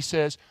verse 3, he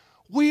says,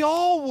 we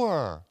all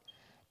were.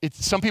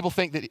 Some people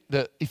think that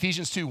the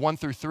Ephesians 2, 1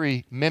 through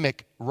 3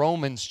 mimic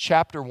Romans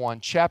chapter 1,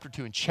 chapter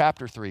 2, and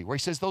chapter 3, where he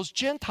says, those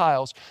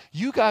Gentiles,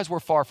 you guys were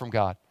far from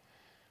God.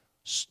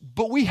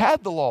 But we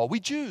had the law,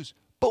 we Jews,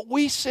 but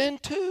we sin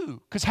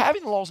too. Because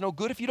having the law is no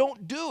good if you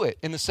don't do it.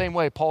 In the same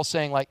way, Paul's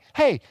saying like,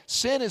 hey,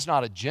 sin is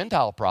not a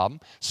Gentile problem.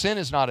 Sin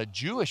is not a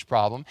Jewish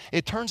problem.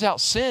 It turns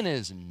out sin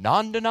is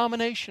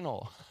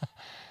non-denominational.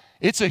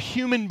 It's a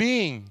human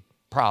being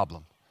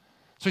problem.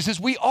 So he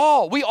says, we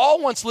all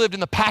once lived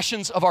in the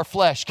passions of our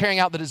flesh, carrying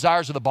out the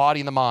desires of the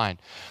body and the mind.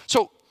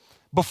 So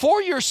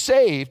before you're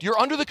saved, you're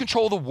under the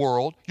control of the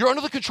world, you're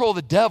under the control of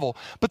the devil,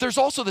 but there's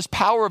also this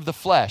power of the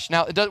flesh.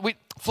 Now,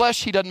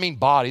 flesh, he doesn't mean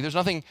body. There's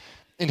nothing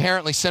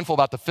inherently sinful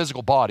about the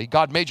physical body.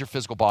 God made your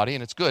physical body,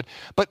 and it's good.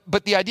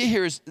 But the idea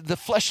here is the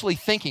fleshly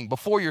thinking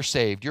before you're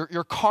saved,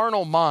 your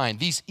carnal mind,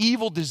 these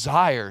evil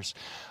desires.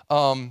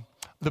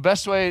 The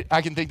best way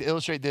I can think to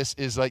illustrate this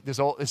is like this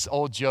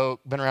old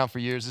joke, been around for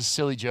years, this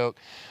silly joke.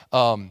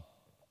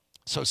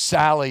 So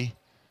Sally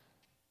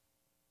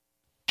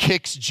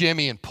kicks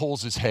Jimmy and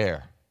pulls his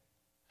hair.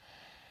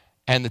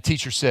 And the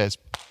teacher says,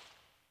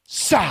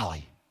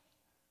 Sally,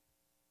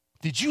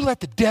 did you let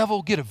the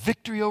devil get a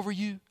victory over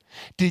you?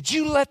 Did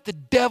you let the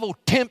devil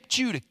tempt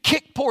you to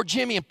kick poor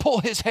Jimmy and pull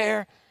his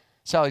hair?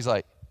 Sally's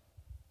like,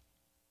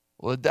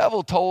 well, the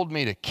devil told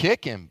me to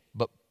kick him,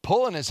 but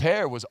pulling his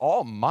hair was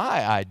all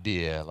my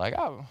idea.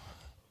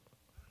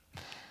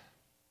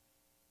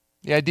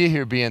 The idea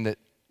here being that,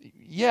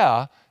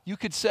 yeah, you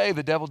could say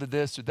the devil did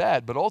this or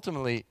that, but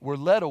ultimately we're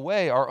led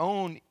away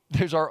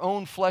there's our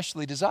own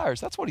fleshly desires.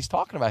 That's what he's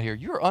talking about here.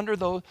 You're under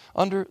the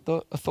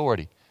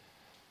authority.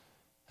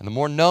 And the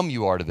more numb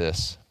you are to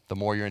this, the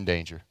more you're in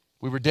danger.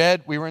 We were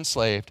dead, we were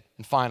enslaved,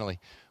 and finally,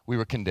 we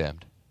were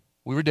condemned.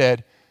 We were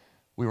dead,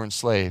 we were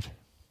enslaved,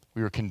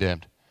 we were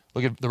condemned.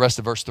 Look at the rest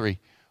of verse 3.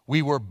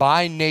 We were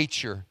by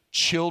nature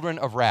children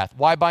of wrath.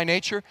 Why by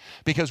nature?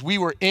 Because we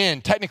were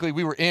in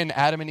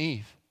Adam and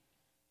Eve.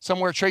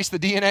 Somewhere trace the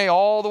DNA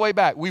all the way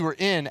back. We were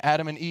in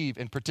Adam and Eve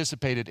and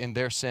participated in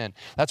their sin.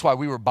 That's why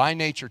we were by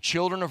nature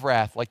children of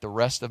wrath like the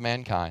rest of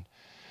mankind.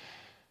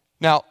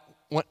 Now,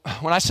 when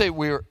I say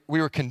we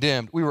were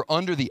condemned, we were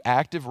under the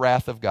active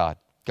wrath of God.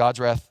 God's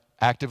wrath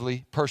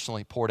actively,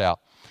 personally poured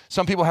out.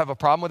 Some people have a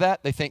problem with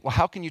that. They think, well,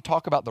 how can you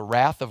talk about the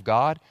wrath of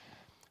God?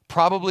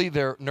 Probably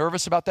they're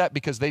nervous about that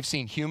because they've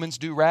seen humans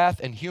do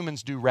wrath, and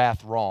humans do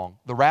wrath wrong.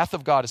 The wrath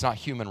of God is not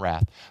human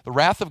wrath. The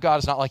wrath of God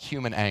is not like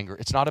human anger.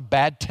 It's not a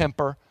bad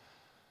temper.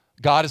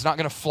 God is not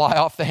going to fly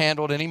off the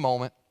handle at any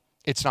moment.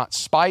 It's not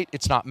spite.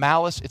 It's not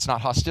malice. It's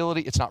not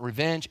hostility. It's not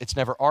revenge. It's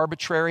never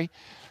arbitrary.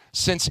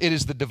 Since it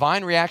is the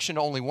divine reaction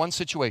to only one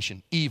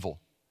situation, evil.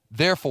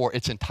 Therefore,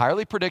 it's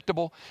entirely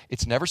predictable.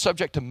 It's never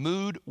subject to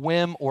mood,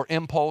 whim, or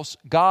impulse.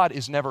 God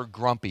is never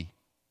grumpy.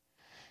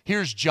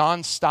 Here's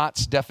John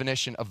Stott's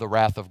definition of the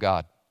wrath of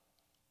God.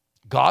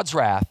 God's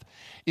wrath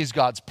is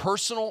God's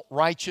personal,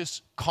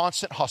 righteous,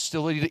 constant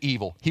hostility to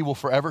evil. He will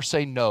forever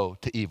say no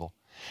to evil.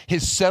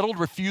 His settled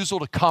refusal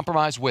to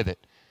compromise with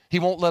it. He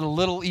won't let a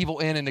little evil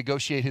in and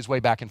negotiate his way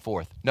back and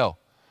forth. No.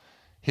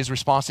 His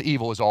response to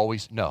evil is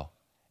always no.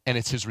 And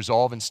it's his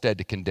resolve instead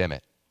to condemn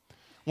it.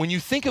 when you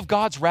think of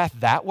God's wrath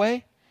that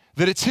way,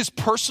 that it's his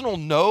personal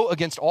no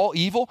against all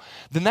evil,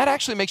 then that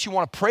actually makes you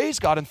want to praise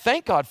God and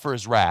thank God for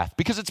his wrath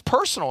because it's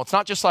personal. It's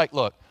not just like,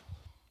 look,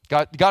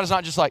 God is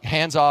not just like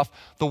hands off.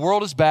 The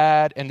world is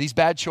bad, and these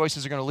bad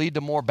choices are going to lead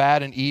to more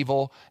bad and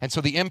evil, and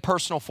so the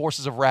impersonal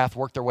forces of wrath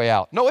work their way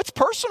out. No, it's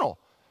personal.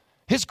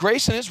 His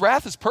grace and his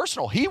wrath is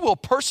personal. He will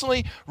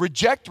personally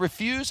reject,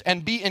 refuse,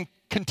 and be in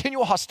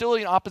continual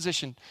hostility and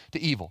opposition to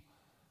evil.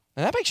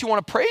 And that makes you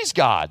want to praise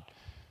God.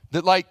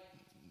 That like,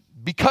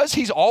 because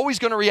he's always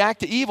going to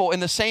react to evil in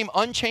the same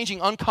unchanging,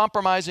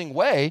 uncompromising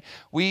way,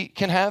 we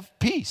can have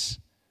peace.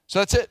 So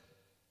that's it.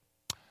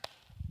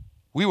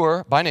 We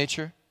were, by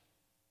nature,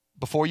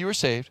 before you were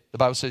saved, the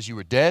Bible says you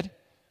were dead,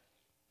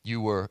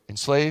 you were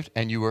enslaved,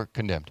 and you were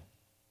condemned.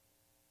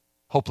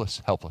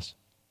 Hopeless, helpless.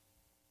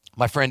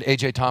 My friend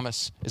A.J.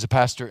 Thomas is a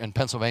pastor in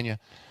Pennsylvania,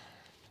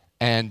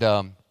 and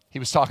he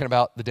was talking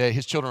about the day,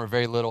 his children were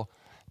very little,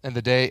 and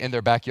the day in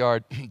their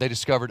backyard, they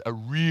discovered a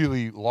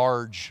really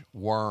large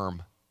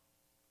worm.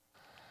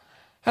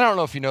 And I don't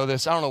know if you know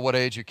this, I don't know what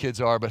age your kids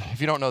are, but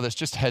if you don't know this,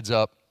 just heads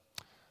up.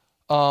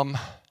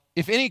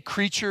 If any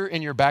creature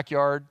in your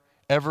backyard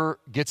ever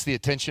gets the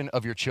attention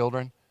of your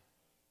children,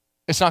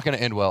 it's not going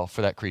to end well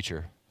for that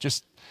creature.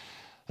 Just,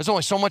 there's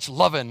only so much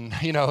loving,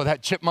 that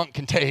chipmunk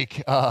can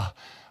take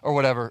or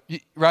whatever,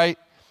 right?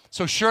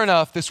 So sure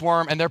enough, this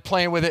worm, and they're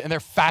playing with it, and they're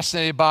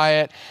fascinated by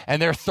it,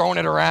 and they're throwing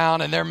it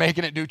around, and they're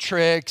making it do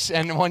tricks,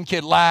 and one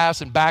kid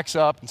laughs and backs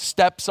up and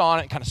steps on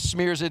it and kind of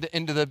smears it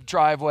into the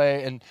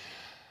driveway, and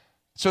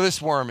so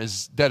this worm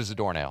is dead as a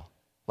doornail,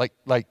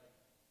 like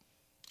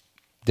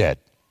dead,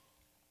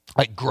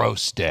 like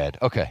gross dead.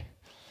 Okay.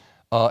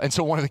 And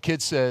so one of the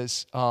kids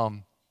says,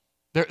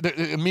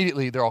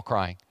 immediately they're all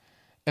crying.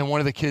 And one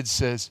of the kids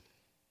says,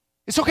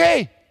 it's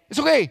okay.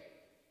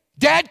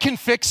 Dad can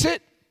fix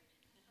it.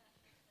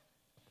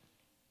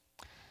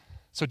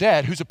 So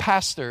Dad, who's a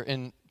pastor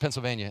in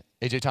Pennsylvania,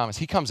 A.J. Thomas,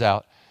 he comes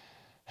out.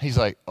 He's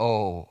like,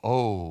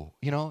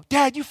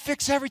 Dad, you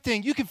fix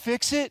everything. You can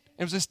fix it.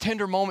 It was this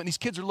tender moment these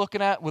kids are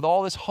looking at with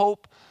all this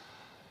hope.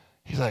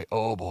 He's like,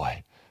 oh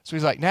boy. So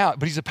he's like, now,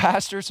 but he's a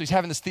pastor, so he's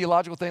having this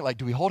theological thing, like,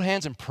 do we hold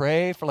hands and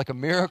pray for like a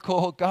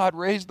miracle? God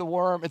raised the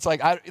worm. It's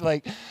like, he's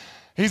like,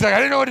 I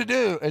didn't know what to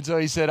do. And so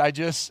he said, I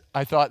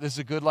thought this is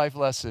a good life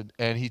lesson.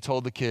 And he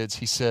told the kids,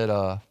 he said,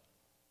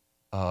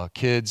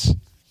 kids,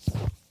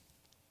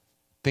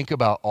 think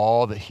about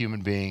all that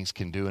human beings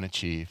can do and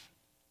achieve.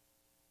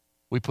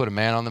 We put a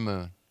man on the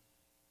moon.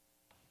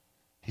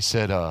 He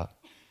said,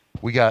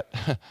 we got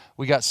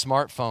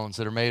smartphones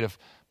that are made of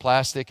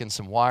plastic and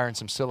some wire and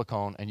some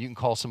silicone, and you can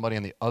call somebody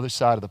on the other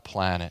side of the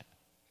planet.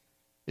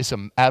 It's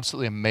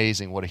absolutely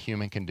amazing what a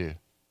human can do.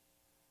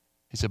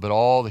 He said, but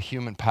all the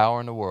human power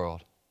in the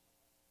world,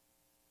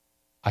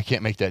 I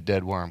can't make that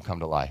dead worm come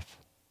to life.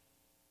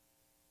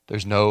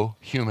 There's no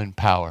human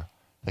power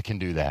that can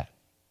do that.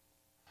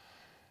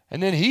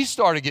 And then he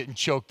started getting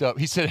choked up.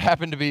 He said it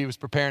happened to be, he was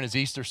preparing his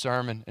Easter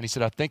sermon, and he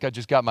said, I think I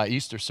just got my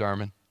Easter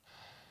sermon.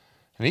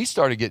 And he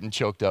started getting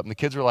choked up, and the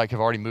kids were like, have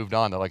already moved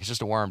on. They're like, it's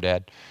just a worm,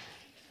 Dad.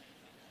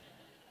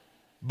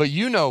 But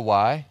you know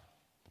why.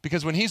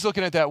 Because when he's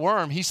looking at that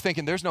worm, he's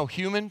thinking there's no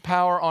human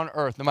power on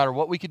earth, no matter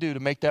what we could do to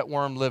make that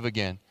worm live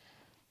again.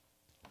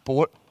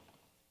 But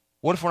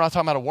what if we're not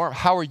talking about a worm?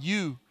 How are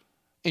you,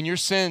 in your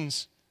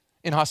sins,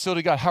 in hostility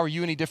to God, how are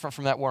you any different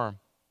from that worm?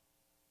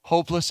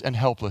 Hopeless and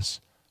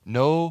helpless.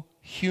 No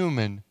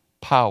human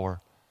power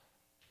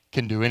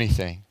can do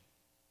anything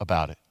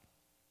about it.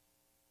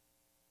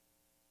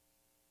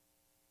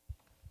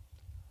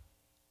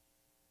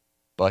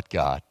 But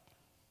God.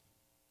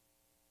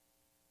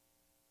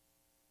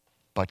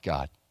 But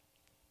God.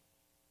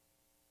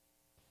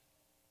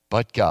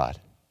 But God.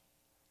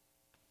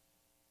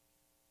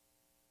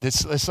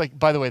 It's like,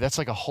 by the way, that's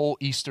like a whole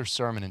Easter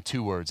sermon in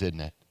 2 words,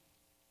 isn't it?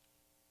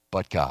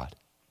 But God.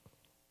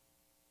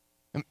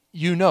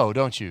 You know,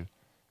 don't you?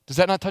 Does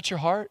that not touch your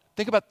heart?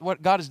 Think about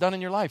what God has done in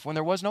your life when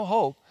there was no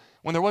hope,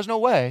 when there was no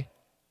way,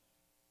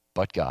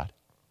 but God.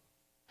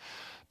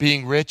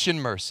 Being rich in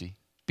mercy,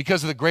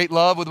 because of the great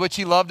love with which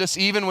he loved us,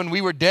 even when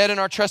we were dead in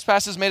our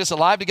trespasses, made us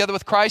alive together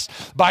with Christ.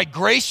 By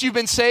grace you've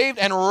been saved,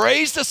 and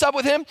raised us up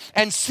with him,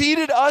 and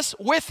seated us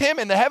with him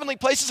in the heavenly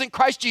places in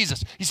Christ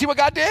Jesus. You see what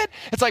God did?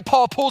 It's like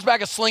Paul pulls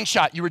back a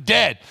slingshot. You were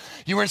dead.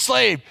 You were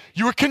enslaved.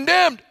 You were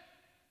condemned.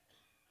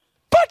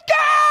 But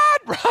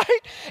God, right?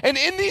 And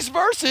in these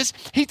verses,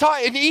 he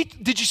taught,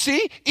 did you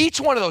see? Each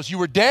one of those, you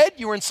were dead,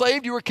 you were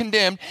enslaved, you were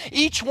condemned.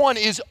 Each one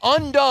is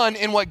undone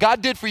in what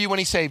God did for you when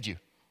he saved you.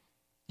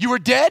 You were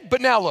dead,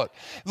 but now look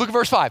at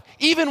verse 5.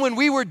 Even when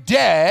we were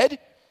dead,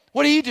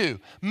 what did he do?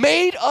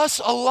 Made us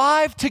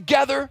alive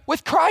together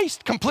with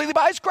Christ, completely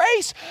by his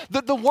grace.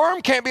 The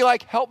worm can't be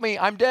like, help me,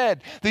 I'm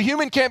dead. The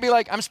human can't be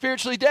like, I'm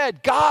spiritually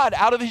dead. God,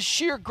 out of his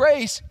sheer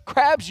grace,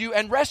 grabs you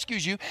and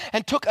rescues you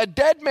and took a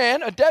dead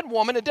man, a dead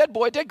woman, a dead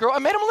boy, a dead girl,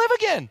 and made him live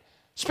again.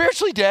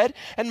 Spiritually dead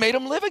and made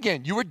him live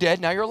again. You were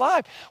dead, now you're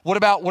alive. What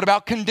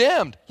about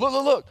condemned?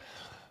 Look.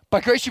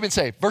 By grace you've been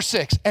saved. Verse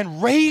 6,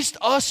 and raised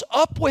us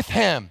up with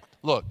him.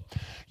 Look,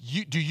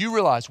 Do you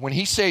realize when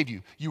he saved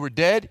you, you were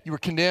dead, you were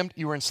condemned,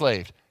 you were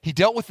enslaved. He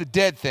dealt with the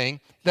dead thing.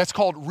 That's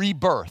called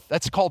rebirth.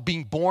 That's called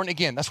being born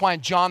again. That's why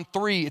in John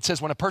 3, it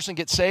says when a person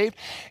gets saved,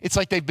 it's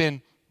like they've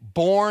been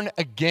born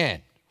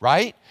again,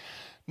 right?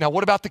 Now,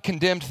 what about the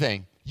condemned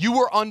thing? You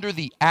were under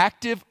the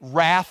active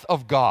wrath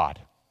of God.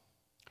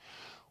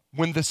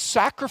 When the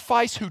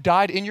sacrifice who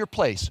died in your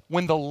place,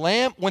 when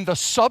the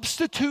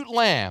substitute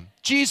lamb,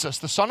 Jesus,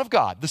 the Son of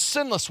God, the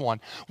sinless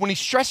one, when he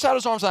stretched out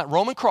his arms on that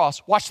Roman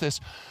cross, watch this,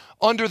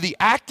 under the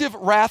active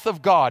wrath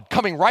of God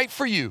coming right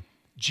for you,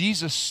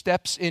 Jesus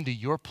steps into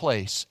your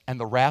place and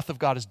the wrath of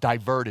God is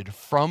diverted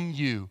from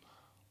you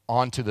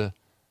onto the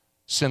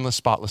sinless,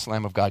 spotless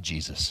Lamb of God,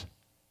 Jesus.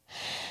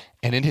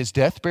 And in his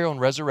death, burial,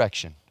 and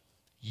resurrection,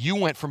 you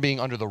went from being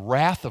under the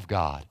wrath of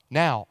God.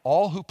 Now,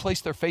 all who place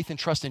their faith and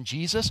trust in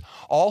Jesus,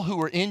 all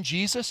who are in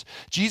Jesus,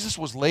 Jesus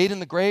was laid in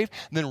the grave,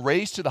 then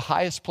raised to the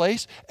highest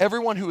place.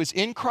 Everyone who is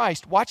in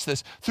Christ, watch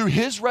this, through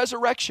his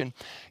resurrection,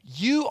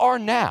 you are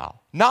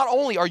now, not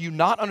only are you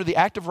not under the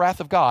active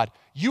wrath of God,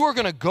 you are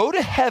going to go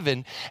to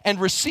heaven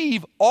and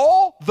receive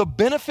all the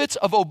benefits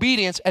of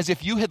obedience as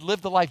if you had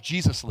lived the life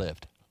Jesus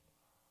lived.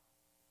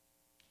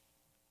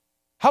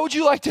 How would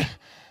you like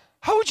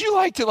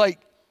to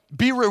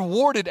be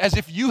rewarded as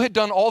if you had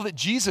done all that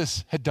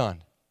Jesus had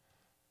done?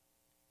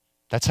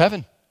 That's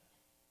heaven.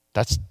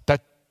 That's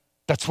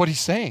what he's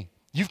saying.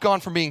 You've gone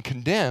from being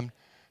condemned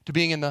to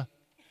being in the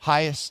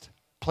highest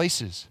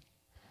places.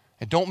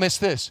 And don't miss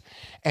this.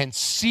 And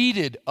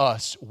seated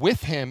us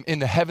with him in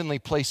the heavenly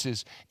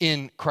places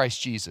in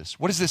Christ Jesus.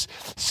 What is this?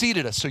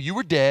 Seated us. So you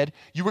were dead,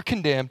 you were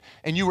condemned,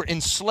 and you were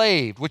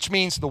enslaved, which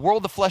means the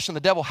world, the flesh, and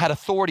the devil had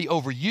authority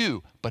over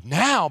you. But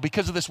now,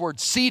 because of this word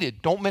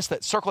seated, don't miss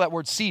that, circle that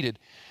word seated.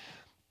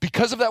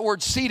 Because of that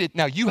word seated,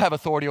 now you have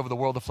authority over the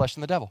world, the flesh,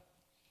 and the devil.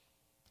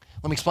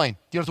 Let me explain. Do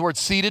you know what the word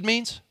seated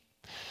means?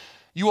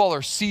 You all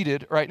are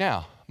seated right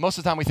now. Most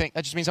of the time we think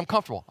that just means I'm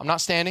comfortable. I'm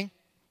not standing,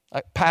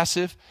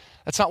 passive.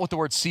 That's not what the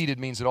word seated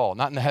means at all,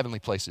 not in the heavenly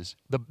places.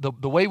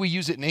 The way we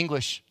use it in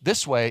English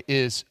this way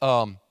is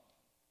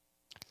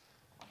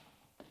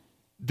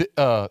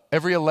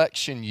every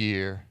election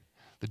year,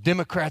 the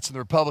Democrats and the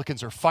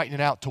Republicans are fighting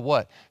it out to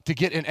what? To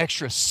get an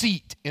extra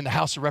seat in the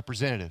House of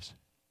Representatives.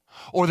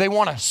 Or they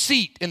want a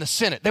seat in the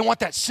Senate. They want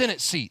that Senate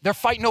seat. They're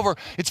fighting over,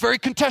 it's very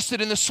contested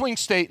in the swing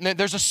state, and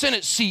there's a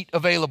Senate seat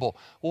available.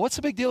 Well, what's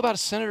the big deal about a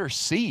senator's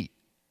seat?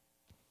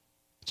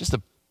 Just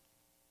a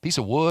piece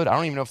of wood. I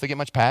don't even know if they get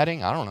much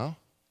padding. I don't know.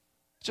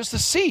 It's just a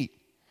seat.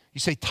 You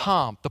say,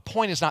 Tom, the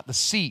point is not the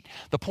seat.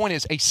 The point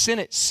is a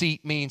Senate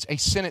seat means a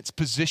senator's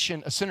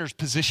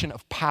position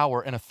of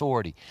power and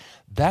authority.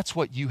 That's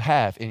what you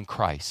have in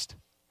Christ.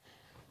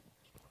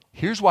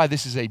 Here's why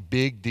this is a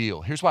big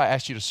deal. Here's why I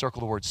asked you to circle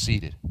the word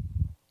seated.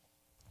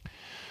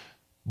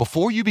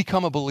 Before you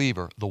become a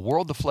believer, the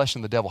world, the flesh,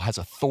 and the devil has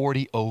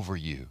authority over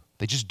you.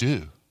 They just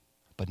do.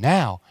 But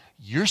now,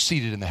 you're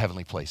seated in the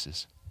heavenly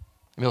places.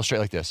 Let me illustrate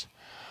like this.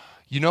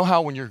 You know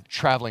how when you're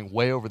traveling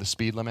way over the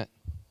speed limit?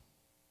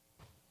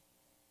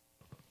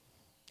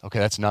 Okay,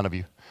 that's none of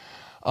you.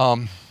 But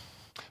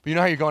you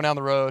know how you're going down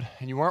the road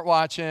and you weren't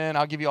watching.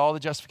 I'll give you all the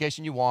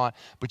justification you want,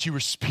 but you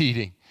were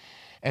speeding.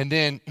 And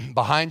then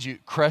behind you,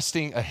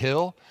 cresting a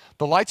hill,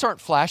 the lights aren't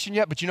flashing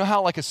yet, but you know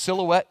how like a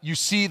silhouette, you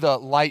see the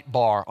light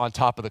bar on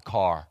top of the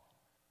car.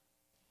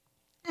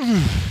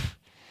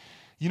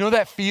 You know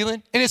that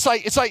feeling? And it's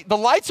like the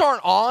lights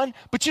aren't on,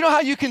 but you know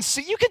how you can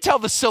tell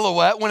the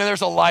silhouette when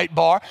there's a light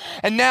bar,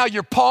 and now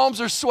your palms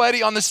are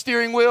sweaty on the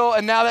steering wheel,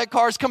 and now that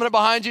car's coming up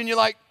behind you, and you're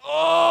like,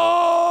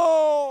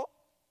 oh,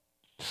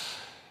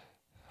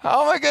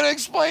 how am I going to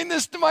explain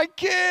this to my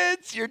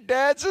kids? Your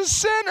dad's a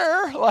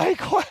sinner.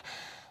 Like, what?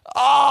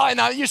 Oh, and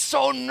now you're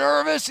so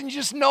nervous, and you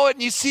just know it,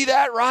 and you see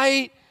that,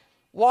 right?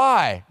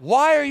 Why?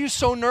 Why are you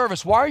so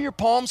nervous? Why are your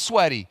palms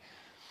sweaty?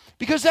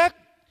 Because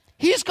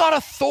he's got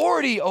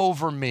authority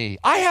over me.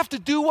 I have to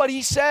do what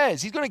he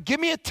says. He's going to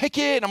give me a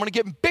ticket, and I'm going to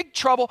get in big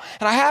trouble,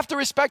 and I have to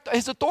respect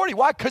his authority.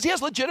 Why? Because he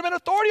has legitimate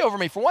authority over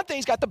me. For one thing,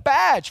 he's got the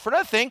badge. For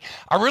another thing,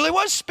 I really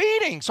was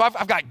speeding. So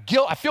I've got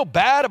guilt. I feel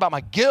bad about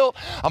my guilt.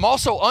 I'm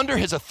also under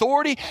his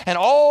authority, and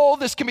all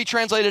this can be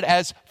translated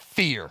as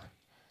fear.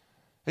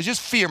 It's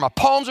just fear. My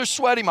palms are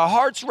sweaty. My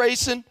heart's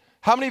racing.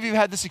 How many of you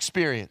have had this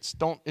experience?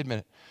 Don't admit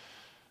it.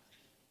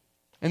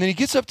 And then he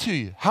gets up to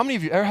you. How many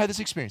of you ever had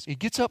this experience? He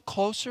gets up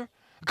closer.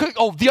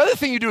 Oh, the other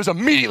thing you do is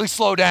immediately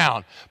slow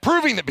down,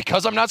 proving that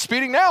because I'm not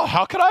speeding now,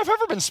 how could I have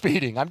ever been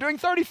speeding? I'm doing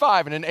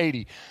 35 and an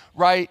 80,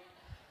 right?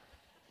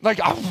 Like,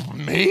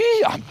 me?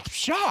 I'm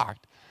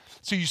shocked.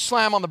 So you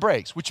slam on the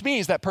brakes, which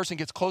means that person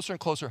gets closer and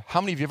closer.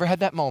 How many of you ever had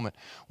that moment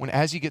when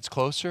as he gets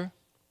closer,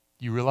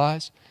 you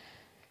realize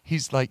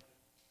he's like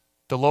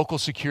the local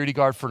security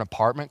guard for an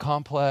apartment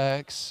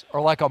complex or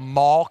like a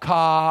mall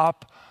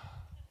cop?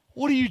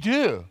 What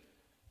do?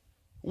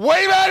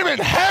 Wave at him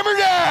and hammer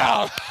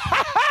down.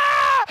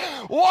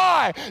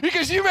 Why?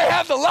 Because you may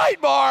have the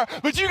light bar,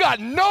 but you got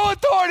no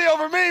authority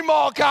over me,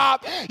 mall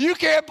cop. You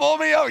can't pull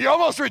me over. You're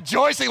almost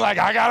rejoicing like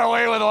I got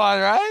away with one,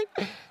 right?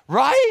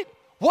 Right?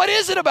 What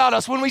is it about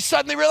us when we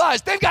suddenly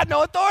realize they've got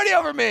no authority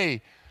over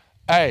me?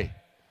 Hey,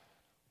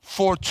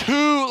 for too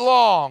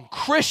long,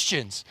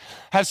 Christians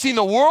have seen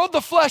the world, the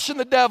flesh, and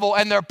the devil,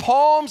 and their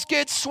palms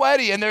get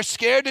sweaty, and they're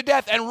scared to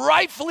death, and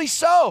rightfully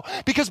so,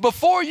 because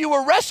before you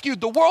were rescued,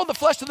 the world, the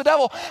flesh, and the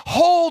devil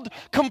hold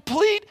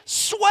complete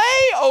sway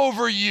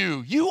over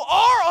you. You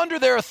are under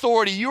their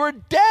authority. You are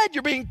dead.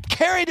 You're being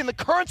carried in the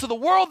currents of the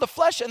world, the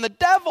flesh, and the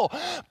devil.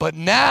 But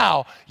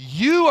now,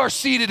 you are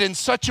seated in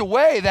such a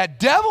way that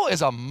devil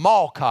is a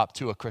mall cop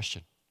to a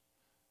Christian.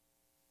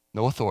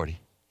 No authority.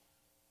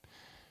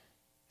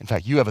 In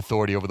fact, you have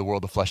authority over the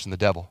world, the flesh, and the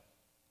devil.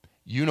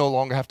 You no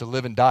longer have to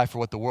live and die for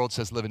what the world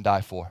says live and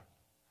die for.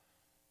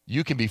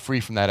 You can be free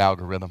from that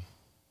algorithm.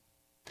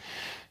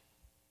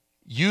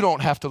 You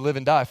don't have to live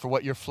and die for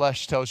what your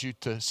flesh tells you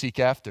to seek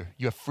after.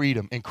 You have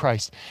freedom in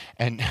Christ.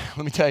 And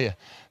let me tell you,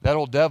 that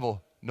old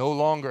devil no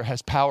longer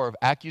has power of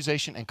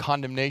accusation and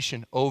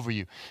condemnation over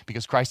you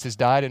because Christ has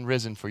died and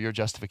risen for your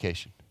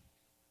justification.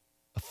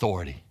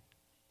 Authority.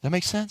 Does that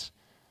make sense?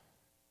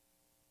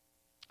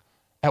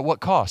 At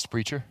what cost,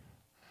 preacher?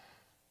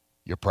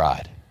 Your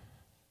pride.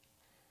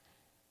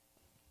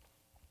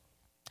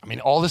 I mean,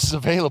 all this is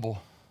available.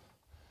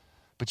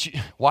 But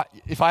why?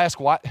 If I ask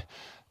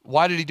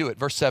why did he do it?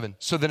 Verse 7,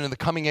 so that in the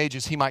coming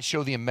ages he might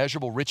show the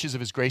immeasurable riches of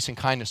his grace and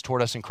kindness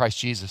toward us in Christ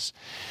Jesus.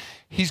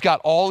 He's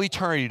got all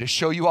eternity to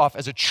show you off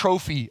as a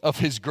trophy of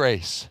his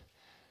grace.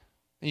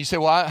 And you say,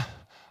 well,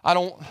 I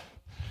don't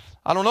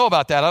know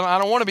about that. I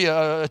don't want to be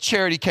a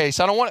charity case.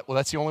 I don't want it. Well,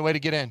 that's the only way to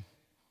get in.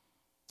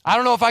 I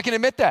don't know if I can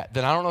admit that.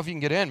 Then I don't know if you can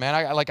get in,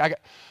 man.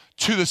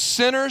 To the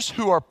sinners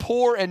who are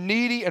poor and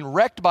needy and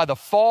wrecked by the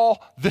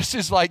fall, this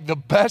is like the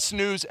best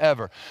news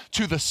ever.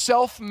 To the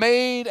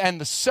self-made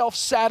and the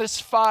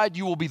self-satisfied,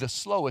 you will be the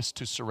slowest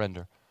to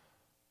surrender.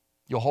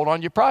 You'll hold on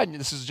to your pride, and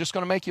this is just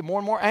going to make you more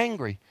and more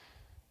angry.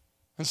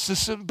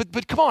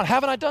 But come on,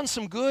 haven't I done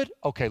some good?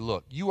 Okay,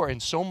 look, you are in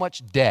so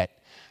much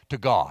debt to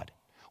God.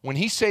 When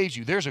he saves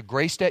you, there's a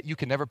grace debt you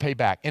can never pay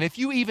back. And if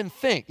you even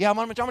think, I'm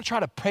going to try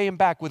to pay him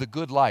back with a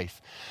good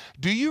life,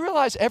 do you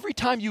realize every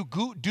time you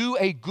do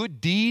a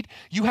good deed,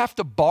 you have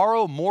to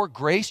borrow more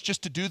grace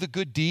just to do the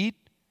good deed?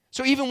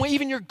 So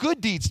even your good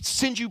deeds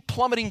send you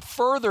plummeting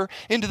further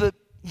into the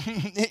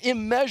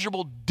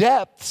immeasurable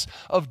depths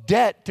of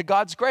debt to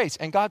God's grace.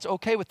 And God's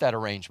okay with that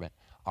arrangement.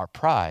 Our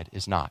pride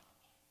is not.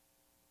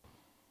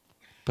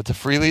 But to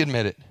freely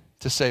admit it,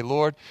 to say,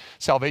 Lord,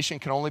 salvation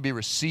can only be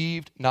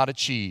received, not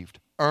achieved.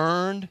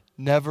 Earned,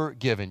 never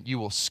given. You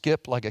will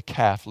skip like a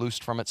calf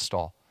loosed from its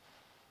stall.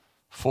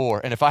 4,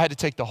 and if I had to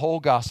take the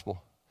whole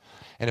gospel,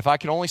 and if I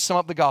could only sum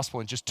up the gospel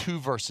in just 2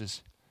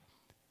 verses,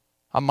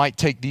 I might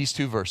take these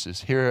 2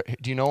 verses. Here,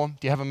 do you know them?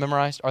 Do you have them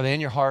memorized? Are they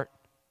in your heart?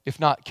 If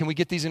not, can we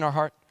get these in our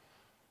heart?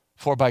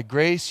 For by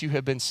grace you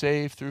have been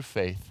saved through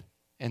faith,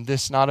 and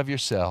this not of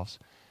yourselves.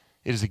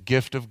 It is a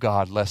gift of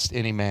God, lest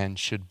any man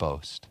should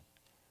boast.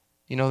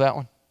 You know that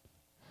one?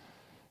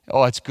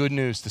 Oh, it's good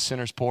news to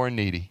sinners poor and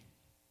needy.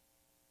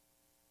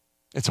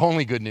 It's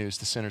only good news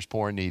to sinners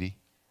poor and needy.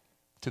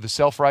 To the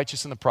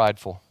self-righteous and the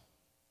prideful,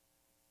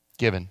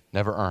 given,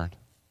 never earned.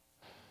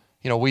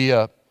 You know,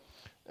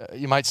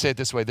 you might say it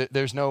this way,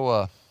 there's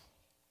no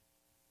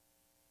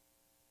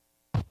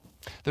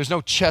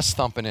chest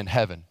thumping in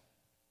heaven.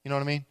 You know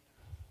what I mean?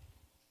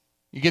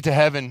 You get to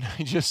heaven,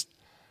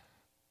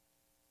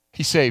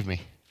 he saved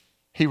me.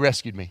 He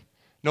rescued me.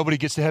 Nobody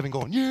gets to heaven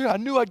going, yeah, I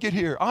knew I'd get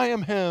here. I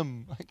am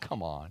him.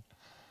 Come on.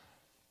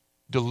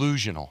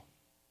 Delusional.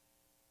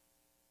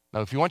 Now,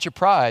 if you want your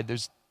pride,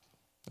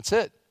 that's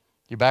it.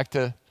 You're back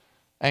to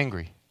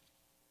angry.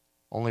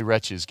 Only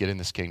wretches get in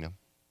this kingdom.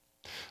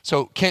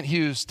 So Kent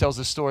Hughes tells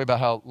this story about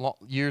how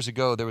years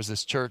ago there was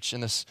this church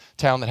in this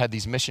town that had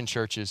these mission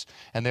churches,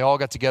 and they all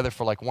got together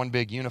for like one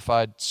big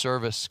unified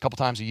service a couple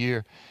times a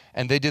year,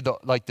 and they did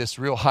this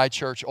real high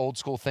church old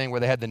school thing where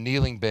they had the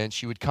kneeling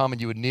bench. You would come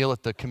and you would kneel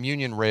at the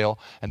communion rail,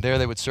 and there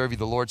they would serve you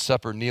the Lord's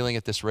Supper kneeling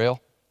at this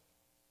rail.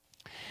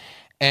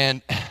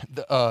 And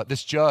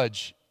this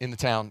judge in the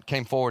town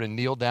came forward and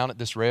kneeled down at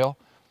this rail.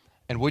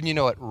 And wouldn't you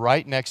know it,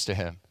 right next to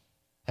him,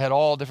 had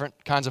all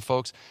different kinds of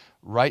folks,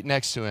 right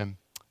next to him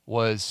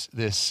was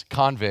this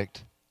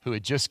convict who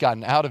had just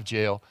gotten out of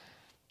jail.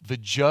 The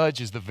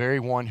judge is the very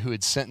one who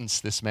had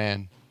sentenced this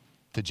man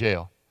to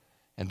jail.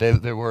 And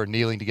they were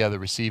kneeling together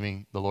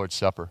receiving the Lord's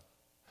Supper.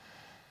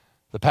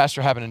 The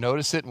pastor happened to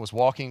notice it and was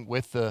walking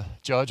with the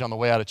judge on the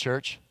way out of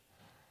church.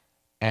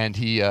 And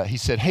he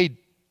said, hey,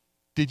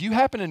 did you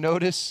happen to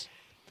notice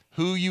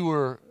who you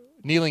were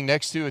kneeling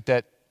next to at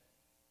that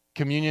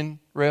communion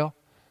rail?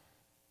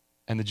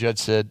 And the judge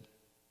said,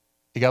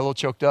 he got a little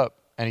choked up,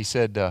 and he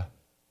said,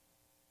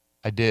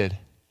 I did.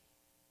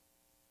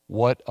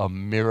 What a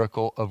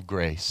miracle of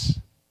grace.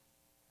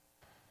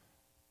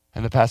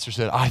 And the pastor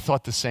said, I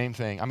thought the same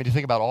thing. I mean, to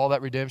think about all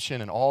that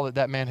redemption and all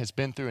that man has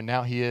been through, and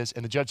now he is.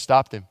 And the judge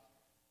stopped him.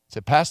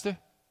 Said, Pastor,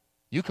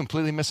 you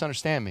completely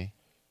misunderstand me.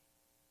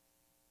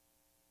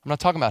 I'm not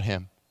talking about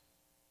him.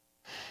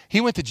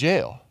 He went to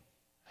jail.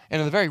 And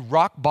in the very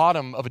rock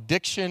bottom of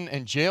addiction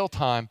and jail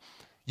time,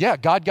 yeah,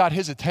 God got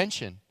his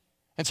attention.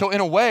 And so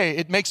in a way,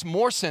 it makes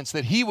more sense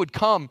that he would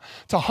come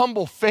to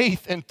humble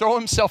faith and throw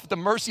himself at the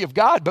mercy of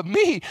God. But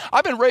me,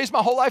 I've been raised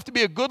my whole life to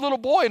be a good little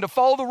boy and to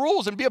follow the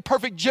rules and be a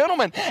perfect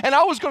gentleman. And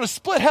I was going to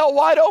split hell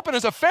wide open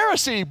as a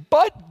Pharisee,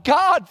 but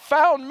God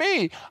found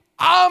me.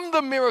 I'm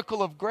the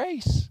miracle of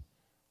grace.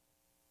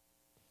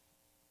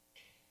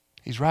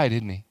 He's right,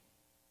 isn't he?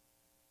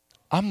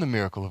 I'm the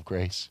miracle of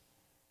grace.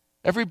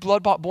 Every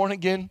blood-bought,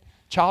 born-again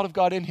child of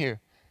God in here,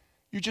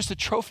 you're just a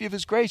trophy of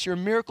his grace. You're a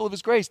miracle of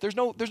his grace. There's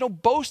no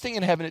boasting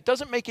in heaven. It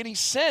doesn't make any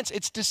sense.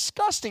 It's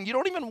disgusting. You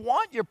don't even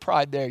want your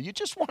pride there. You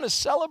just want to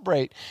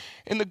celebrate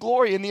in the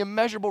glory and the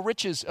immeasurable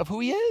riches of who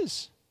he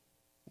is.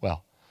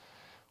 Well,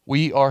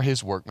 we are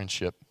his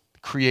workmanship,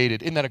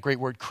 created. Isn't that a great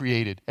word?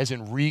 Created, as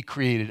in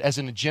recreated, as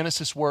in a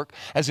Genesis work,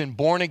 as in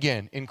born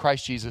again in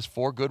Christ Jesus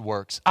for good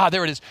works.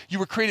 There it is. You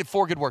were created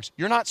for good works.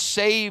 You're not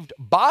saved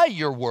by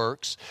your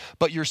works,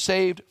 but you're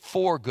saved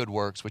for good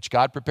works, which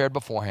God prepared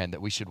beforehand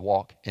that we should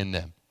walk in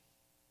them.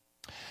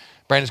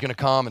 Brandon's going to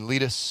come and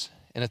lead us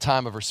in a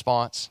time of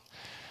response.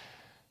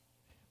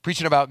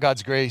 Preaching about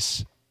God's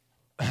grace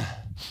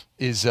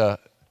is,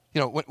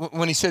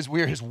 when he says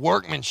we're his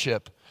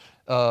workmanship,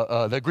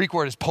 the Greek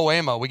word is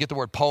poema. We get the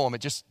word poem.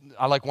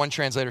 I like one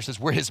translator says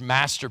we're his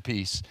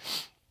masterpiece.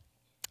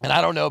 And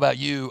I don't know about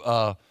you.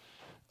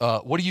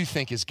 What do you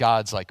think is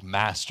God's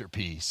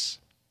masterpiece?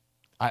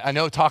 I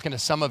know talking to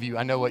some of you,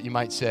 I know what you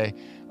might say.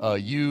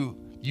 You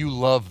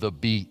love the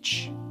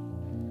beach.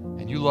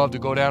 And you love to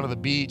go down to the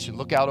beach and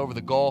look out over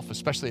the Gulf,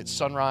 especially at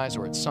sunrise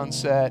or at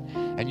sunset.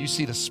 And you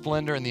see the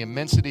splendor and the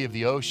immensity of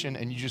the ocean.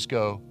 And you just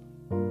go,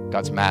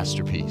 God's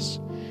masterpiece.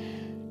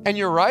 And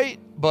you're right,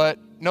 but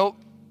nope.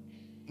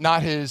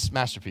 Not his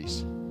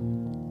masterpiece.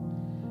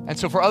 And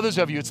so for others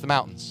of you, it's the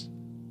mountains.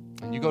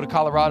 And you go to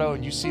Colorado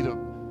and you see the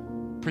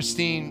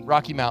pristine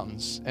Rocky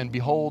Mountains, and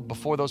behold,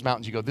 before those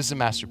mountains, you go, this is a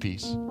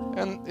masterpiece.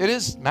 And it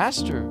is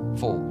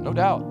masterful, no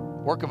doubt.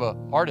 Work of an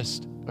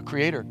artist, a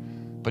creator,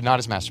 but not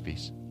his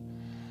masterpiece.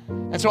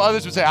 And so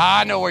others would say,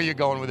 I know where you're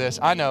going with this.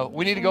 I know.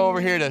 We need to go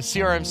over here to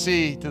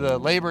CRMC, to the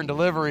labor and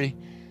delivery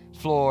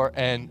floor,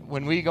 and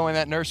when we go in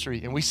that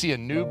nursery and we see a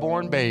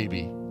newborn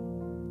baby,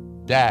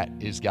 that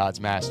is God's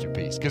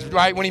masterpiece. Because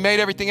when he made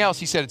everything else,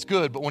 he said it's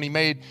good. But when he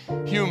made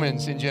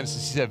humans in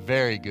Genesis, he said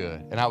very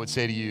good. And I would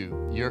say to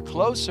you, you're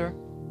closer.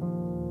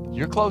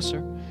 You're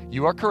closer.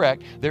 You are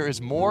correct. There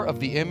is more of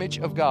the image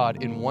of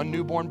God in one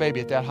newborn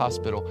baby at that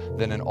hospital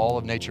than in all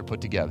of nature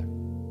put together.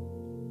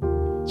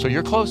 So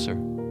you're closer.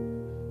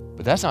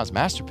 But that's not his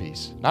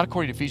masterpiece. Not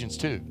according to Ephesians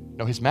 2.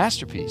 No, his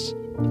masterpiece is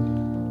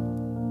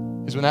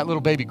when that little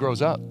baby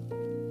grows up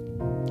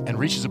and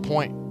reaches a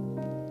point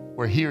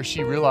where he or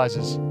she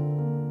realizes,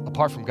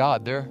 apart from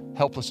God, they're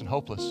helpless and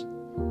hopeless,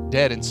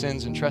 dead in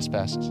sins and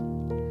trespasses.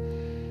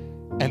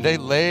 And they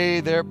lay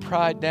their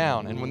pride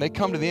down. And when they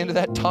come to the end of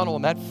that tunnel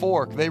and that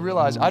fork, they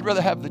realize, I'd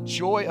rather have the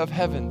joy of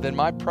heaven than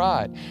my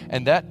pride.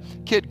 And that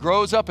kid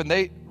grows up and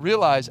they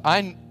realize,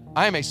 I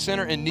am a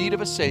sinner in need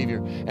of a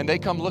Savior. And they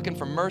come looking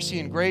for mercy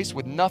and grace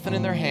with nothing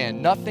in their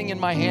hand. Nothing in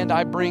my hand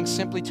I bring,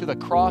 simply to the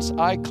cross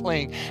I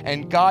cling.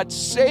 And God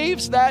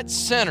saves that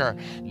sinner.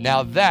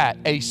 Now that,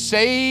 a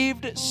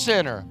saved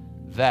sinner,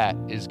 that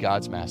is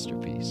God's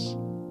masterpiece.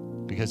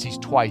 Because he's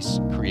twice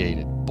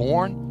created.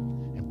 Born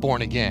and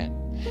born again.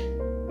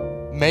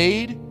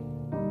 Made,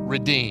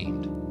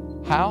 redeemed.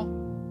 How?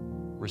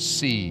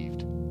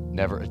 Received,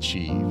 never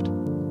achieved.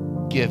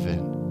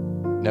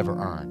 Given, never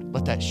earned.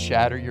 Let that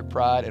shatter your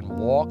pride and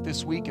walk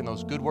this week in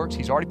those good works.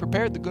 He's already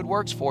prepared the good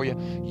works for you.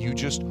 You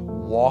just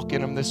walk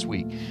in them this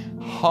week.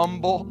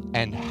 Humble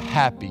and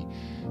happy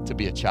to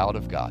be a child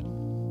of God.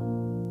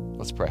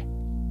 Let's pray.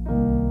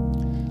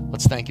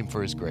 Let's thank him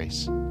for his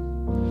grace.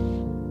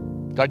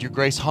 God, your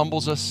grace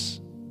humbles us.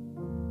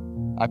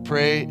 I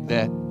pray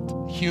that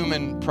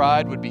human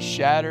pride would be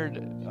shattered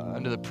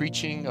under the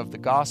preaching of the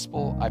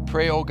gospel. I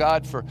pray, oh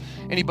God, for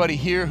anybody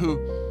here who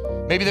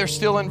maybe they're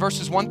still in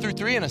verses 1 through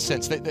 3 in a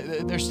sense.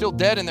 They're still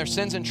dead in their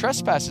sins and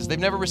trespasses. They've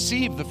never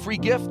received the free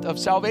gift of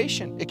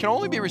salvation. It can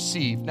only be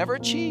received, never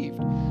achieved.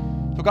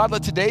 So God,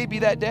 let today be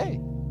that day.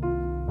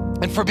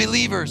 And for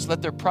believers,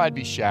 let their pride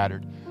be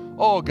shattered.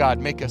 Oh God,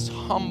 make us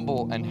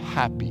humble and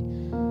happy,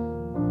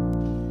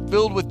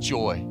 filled with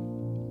joy,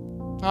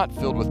 not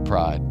filled with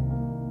pride.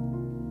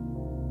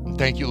 And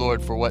thank you,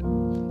 Lord, for what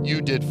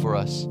you did for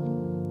us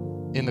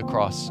in the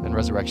cross and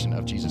resurrection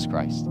of Jesus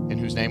Christ, in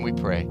whose name we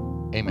pray.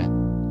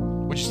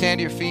 Amen. Would you stand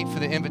to your feet for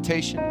the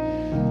invitation?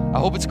 I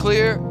hope it's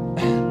clear.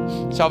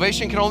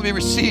 Salvation can only be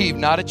received,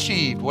 not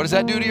achieved. What does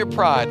that do to your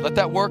pride? Let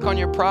that work on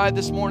your pride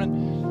this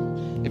morning.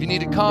 If you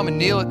need to come and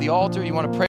kneel at the altar, you want to pray